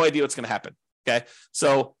and I have no idea what's going to happen. Okay.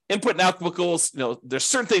 So input and output goals, there's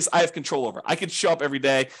certain things I have control over. I can show up every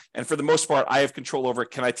day. And for the most part, I have control over,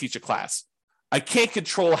 can I teach a class? I can't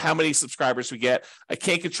control how many subscribers we get. I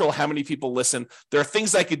can't control how many people listen. There are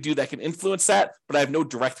things I could do that can influence that, but I have no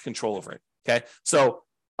direct control over it. Okay. So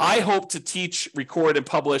I hope to teach, record, and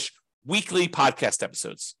publish weekly podcast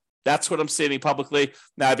episodes. That's what I'm stating publicly.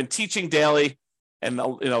 Now, I've been teaching daily, and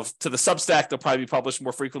to the Substack, they'll probably be published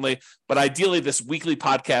more frequently. But ideally, this weekly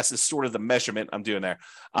podcast is sort of the measurement I'm doing there.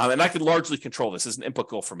 And I can largely control this as an input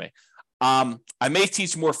goal for me. I may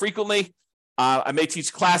teach more frequently. I may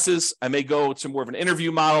teach classes. I may go to more of an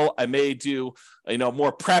interview model. I may do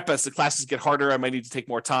more prep as the classes get harder. I might need to take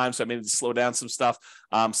more time, so I may need to slow down some stuff.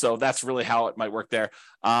 So that's really how it might work there.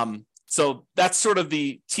 So that's sort of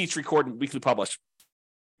the teach, record, and weekly publish.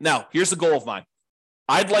 Now, here's a goal of mine.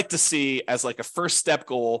 I'd like to see as like a first step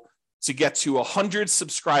goal to get to 100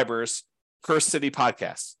 subscribers per city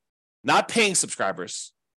podcast, not paying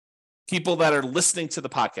subscribers, people that are listening to the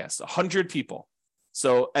podcast, 100 people.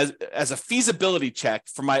 So as a feasibility check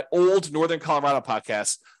for my old Northern Colorado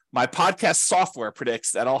podcast, my podcast software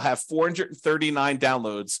predicts that I'll have 439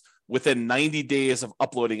 downloads within 90 days of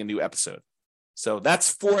uploading a new episode. So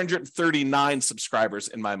that's 439 subscribers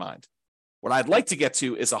in my mind. What I'd like to get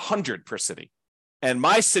to is 100 per city. And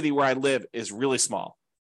my city where I live is really small,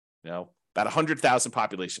 about 100,000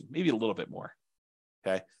 population, maybe a little bit more.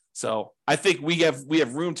 Okay. So I think we have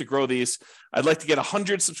room to grow these. I'd like to get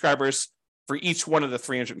 100 subscribers for each one of the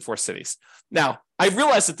 304 cities. Now, I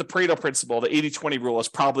realize that the Pareto principle, the 80-20 rule, is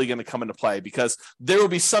probably going to come into play because there will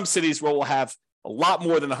be some cities where we'll have a lot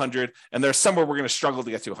more than 100, and there's somewhere we're going to struggle to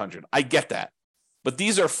get to 100. I get that. But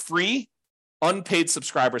these are free, unpaid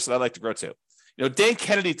subscribers that I'd like to grow to. Dan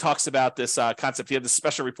Kennedy talks about this concept. He had this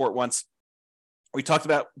special report once where he talked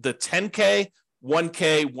about the 10K,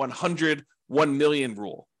 1K, 100, 1 million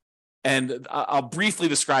rule. And I'll briefly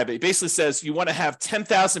describe it. It basically says you want to have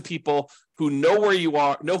 10,000 people who know where you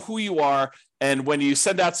are, know who you are, and when you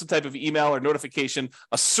send out some type of email or notification,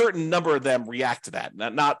 a certain number of them react to that.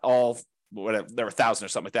 Not all, whatever, there are 1,000 or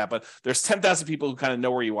something like that, but there's 10,000 people who kind of know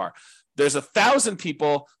where you are. There's 1,000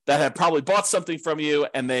 people that have probably bought something from you,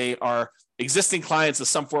 and they are existing clients of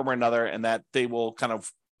some form or another, and that they will kind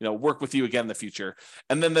of work with you again in the future.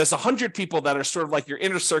 And then there's 100 people that are sort of like your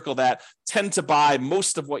inner circle that tend to buy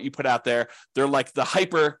most of what you put out there. They're like the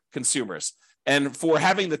hyper consumers. And for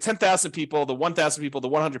having the 10,000 people, the 1,000 people, the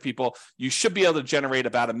 100 people, you should be able to generate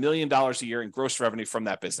about $1 million a year in gross revenue from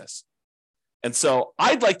that business. And so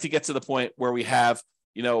I'd like to get to the point where we have,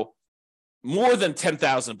 more than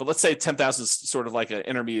 10,000, but let's say 10,000 is sort of like an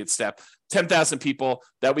intermediate step, 10,000 people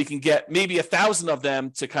that we can get maybe 1,000 of them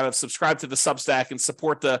to kind of subscribe to the Substack and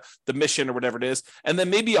support the mission or whatever it is. And then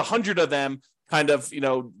maybe 100 of them kind of,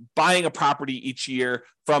 buying a property each year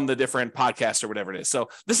from the different podcasts or whatever it is. So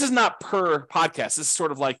this is not per podcast. This is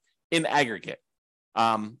sort of like in aggregate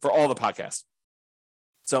for all the podcasts.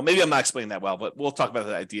 So maybe I'm not explaining that well, but we'll talk about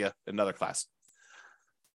that idea in another class.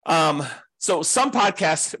 So some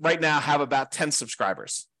podcasts right now have about 10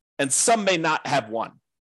 subscribers, and some may not have one.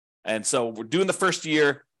 And so we're doing the first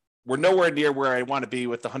year. We're nowhere near where I want to be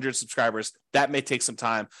with the 100 subscribers. That may take some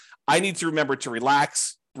time. I need to remember to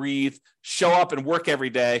relax, breathe, show up and work every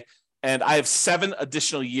day. And I have 7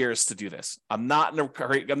 additional years to do this. I'm not in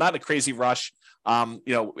a crazy rush.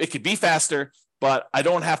 It could be faster, but I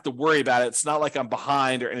don't have to worry about it. It's not like I'm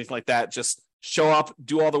behind or anything like that. Just show up,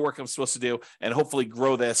 do all the work I'm supposed to do, and hopefully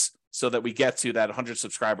grow this so that we get to that 100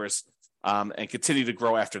 subscribers and continue to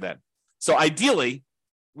grow after that. So ideally,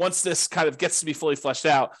 once this kind of gets to be fully fleshed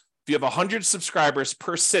out, if you have 100 subscribers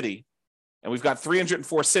per city, and we've got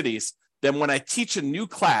 304 cities, then when I teach a new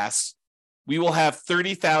class, we will have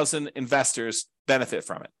 30,000 investors benefit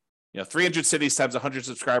from it. 300 cities times 100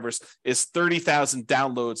 subscribers is 30,000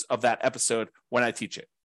 downloads of that episode when I teach it.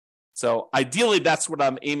 So ideally, that's what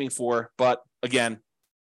I'm aiming for. But again,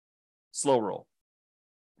 slow roll.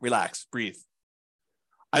 Relax, breathe.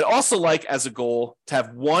 I'd also like as a goal to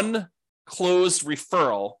have 1 closed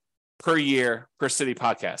referral per year per city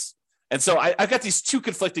podcast. And so I've got these 2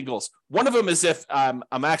 conflicting goals. One of them is if I'm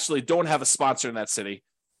actually don't have a sponsor in that city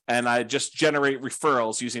and I just generate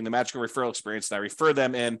referrals using the magical referral experience, and I refer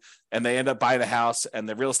them in and they end up buying a house and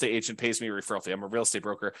the real estate agent pays me a referral fee. I'm a real estate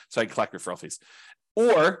broker, so I can collect referral fees.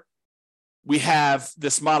 Or we have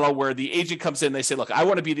this model where the agent comes in, they say, look, I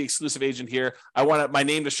want to be the exclusive agent here. I want my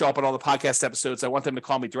name to show up on all the podcast episodes. I want them to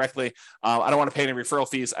call me directly. I don't want to pay any referral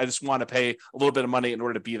fees. I just want to pay a little bit of money in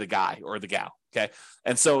order to be the guy or the gal. Okay.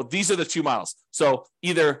 And so these are the 2 models. So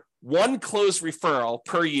either 1 closed referral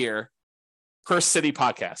per year per city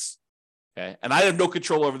podcast. Okay. And I have no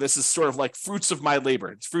control over this. It's sort of like fruits of my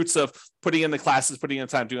labor. It's fruits of putting in the classes, putting in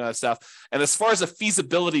the time, doing all that stuff. And as far as a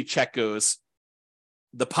feasibility check goes,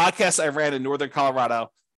 the podcast I ran in Northern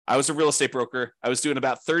Colorado, I was a real estate broker. I was doing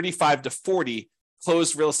about 35 to 40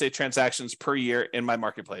 closed real estate transactions per year in my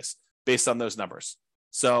marketplace based on those numbers.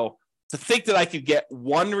 So to think that I could get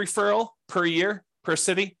 1 referral per year per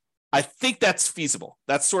city, I think that's feasible.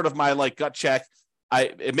 That's sort of my gut check.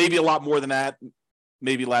 It may be a lot more than that,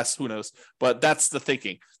 maybe less, who knows, but that's the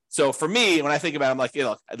thinking. So for me, when I think about it, I'm like,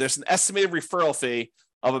 there's an estimated referral fee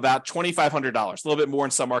of about $2,500, a little bit more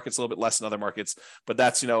in some markets, a little bit less in other markets, but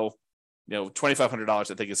that's, $2,500, I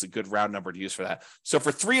think is a good round number to use for that. So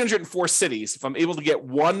for 304 cities, if I'm able to get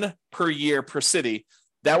 1 per year per city,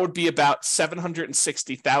 that would be about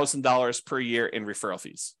 $760,000 per year in referral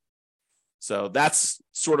fees. So that's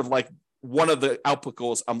sort of like one of the output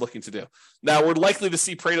goals I'm looking to do. Now, we're likely to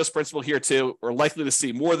see Pareto's principle here too. We're likely to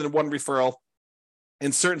see more than 1 referral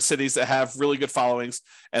in certain cities that have really good followings,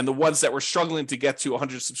 and the ones that were struggling to get to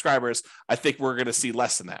 100 subscribers, I think we're going to see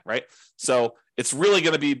less than that, right? So it's really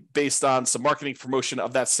going to be based on some marketing promotion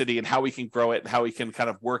of that city and how we can grow it and how we can kind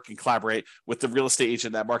of work and collaborate with the real estate agent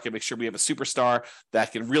in that market, make sure we have a superstar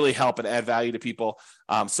that can really help and add value to people.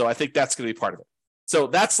 So I think that's going to be part of it. So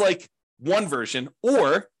that's like one version,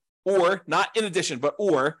 or not in addition, but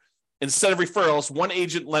instead of referrals, one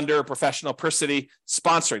agent, lender, or professional per city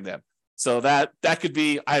sponsoring them. So that could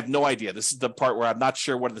be, I have no idea. This is the part where I'm not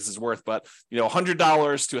sure what this is worth, but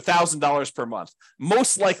 $100 to $1,000 per month.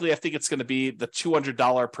 Most likely, I think it's going to be the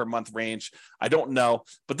 $200 per month range. I don't know,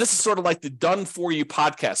 but this is sort of like the done for you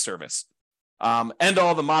podcast service. And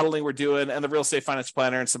all the modeling we're doing and the real estate finance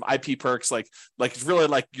planner and some IP perks, like it's really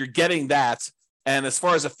like you're getting that. And as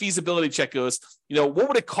far as a feasibility check goes, what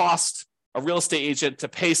would it cost a real estate agent to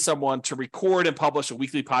pay someone to record and publish a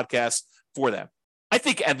weekly podcast for them? I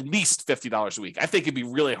think at least $50 a week. I think it'd be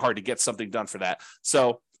really hard to get something done for that.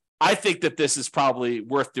 So I think that this is probably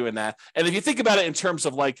worth doing that. And if you think about it in terms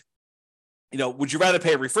of would you rather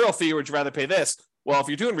pay a referral fee or would you rather pay this? Well, if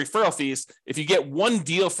you're doing referral fees, if you get one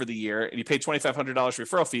deal for the year and you pay $2,500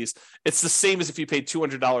 referral fees, it's the same as if you paid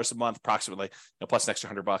 $200 a month, approximately, plus an extra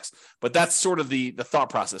 $100. But that's sort of the thought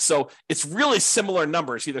process. So it's really similar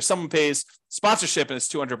numbers. Either someone pays sponsorship and it's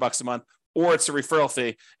 $200 a month, or it's a referral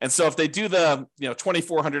fee. And so if they do the,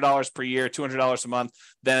 $2,400 per year, $200 a month,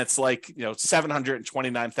 then it's like,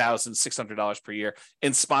 $729,600 per year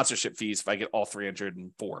in sponsorship fees if I get all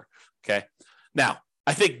 304. Okay. Now,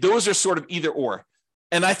 I think those are sort of either or.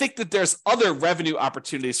 And I think that there's other revenue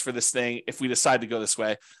opportunities for this thing if we decide to go this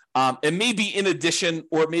way. It may be in addition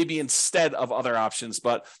or it may be instead of other options,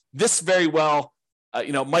 but this very well,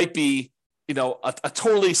 might be, a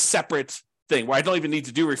totally separate thing where I don't even need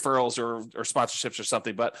to do referrals or sponsorships or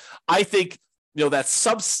something. But I think, that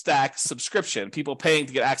Substack subscription, people paying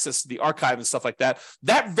to get access to the archive and stuff like that,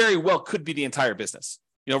 that very well could be the entire business.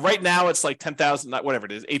 Right now it's like 10,000, whatever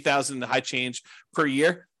it is, 8,000 high change per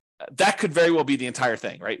year. That could very well be the entire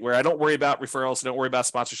thing, right? Where I don't worry about referrals, I don't worry about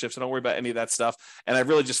sponsorships, I don't worry about any of that stuff. And I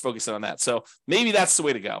really just focus on that. So maybe that's the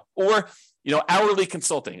way to go. Or, hourly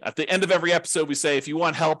consulting. At the end of every episode, we say, if you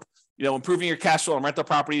want help, improving your cash flow on rental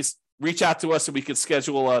properties, reach out to us and we could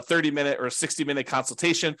schedule a 30-minute or 60-minute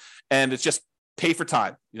consultation. And it's just pay for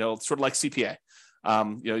time, sort of like CPA.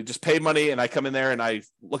 You just pay money and I come in there and I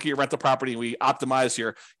look at your rental property and we optimize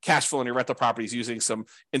your cash flow on your rental properties using some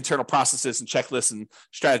internal processes and checklists and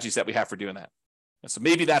strategies that we have for doing that. And so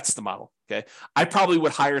maybe that's the model. Okay. I probably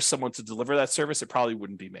would hire someone to deliver that service. It probably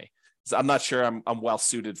wouldn't be me. So I'm not sure I'm well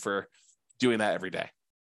suited for doing that every day.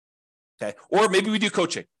 Okay. Or maybe we do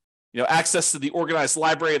coaching. Access to the organized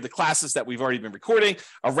library of the classes that we've already been recording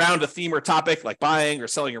around a theme or topic like buying or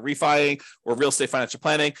selling or refining or real estate financial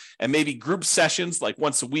planning, and maybe group sessions like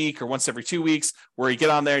once a week or once every 2 weeks where you get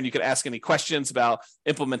on there and you can ask any questions about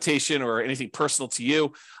implementation or anything personal to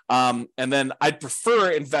you. And then I'd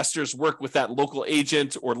prefer investors work with that local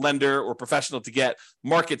agent or lender or professional to get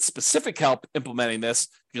market specific help implementing this,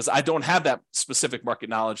 because I don't have that specific market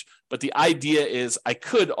knowledge. But the idea is I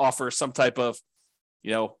could offer some type of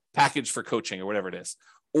package for coaching or whatever it is.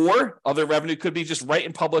 Or other revenue could be just write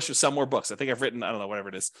and publish or sell more books. I think I've written, whatever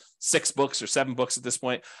it is, 6 books or 7 books at this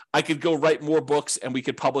point. I could go write more books and we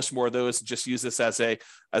could publish more of those and just use this as a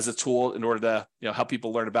tool in order to, help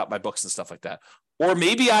people learn about my books and stuff like that. Or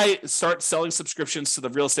maybe I start selling subscriptions to the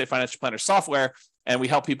real estate financial planner software and we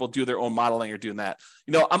help people do their own modeling or doing that.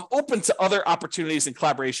 I'm open to other opportunities and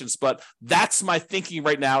collaborations, but that's my thinking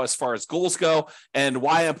right now as far as goals go and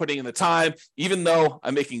why I'm putting in the time, even though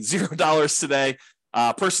I'm making $0 today.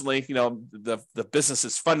 Personally, the business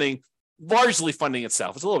is largely funding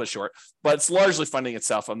itself. It's a little bit short, but it's largely funding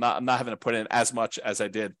itself. I'm not having to put in as much as I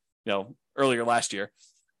did, earlier last year.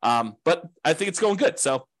 But I think it's going good.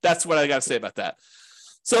 So that's what I got to say about that.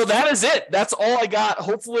 So that is it. That's all I got.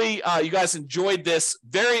 Hopefully you guys enjoyed this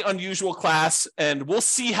very unusual class, and we'll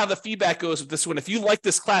see how the feedback goes with this one. If you like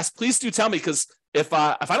this class, please do tell me, because if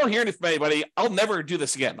I don't hear anything from anybody, I'll never do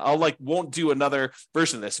this again. Won't do another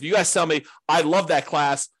version of this. If you guys tell me, I love that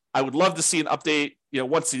class, I would love to see an update,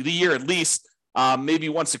 once a year at least, maybe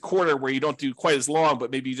once a quarter where you don't do quite as long,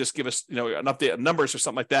 but maybe you just give us, an update on numbers or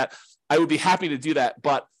something like that. I would be happy to do that.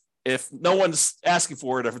 But if no one's asking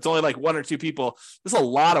for it, if it's only like 1 or 2 people, there's a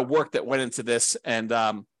lot of work that went into this. And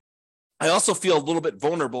I also feel a little bit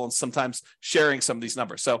vulnerable in sometimes sharing some of these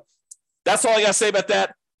numbers. So that's all I got to say about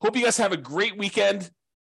that. Hope you guys have a great weekend.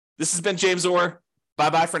 This has been James Orr.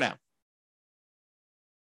 Bye-bye for now.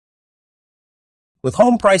 With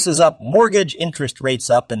home prices up, mortgage interest rates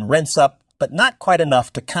up, and rents up, but not quite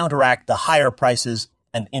enough to counteract the higher prices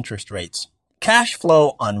and interest rates. Cash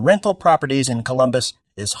flow on rental properties in Columbus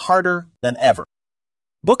is harder than ever.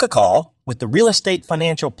 Book a call with the Real Estate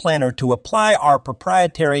Financial Planner to apply our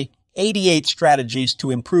proprietary 88 strategies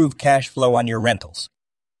to improve cash flow on your rentals.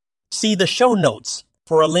 See the show notes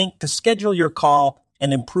for a link to schedule your call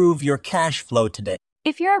and improve your cash flow today.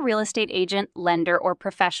 If you're a real estate agent, lender, or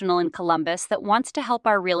professional in Columbus that wants to help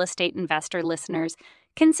our real estate investor listeners,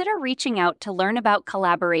 consider reaching out to learn about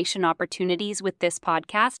collaboration opportunities with this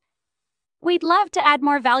podcast. We'd love to add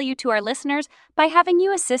more value to our listeners by having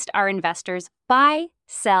you assist our investors buy,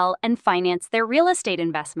 sell, and finance their real estate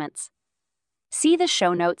investments. See the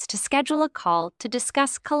show notes to schedule a call to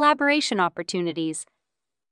discuss collaboration opportunities.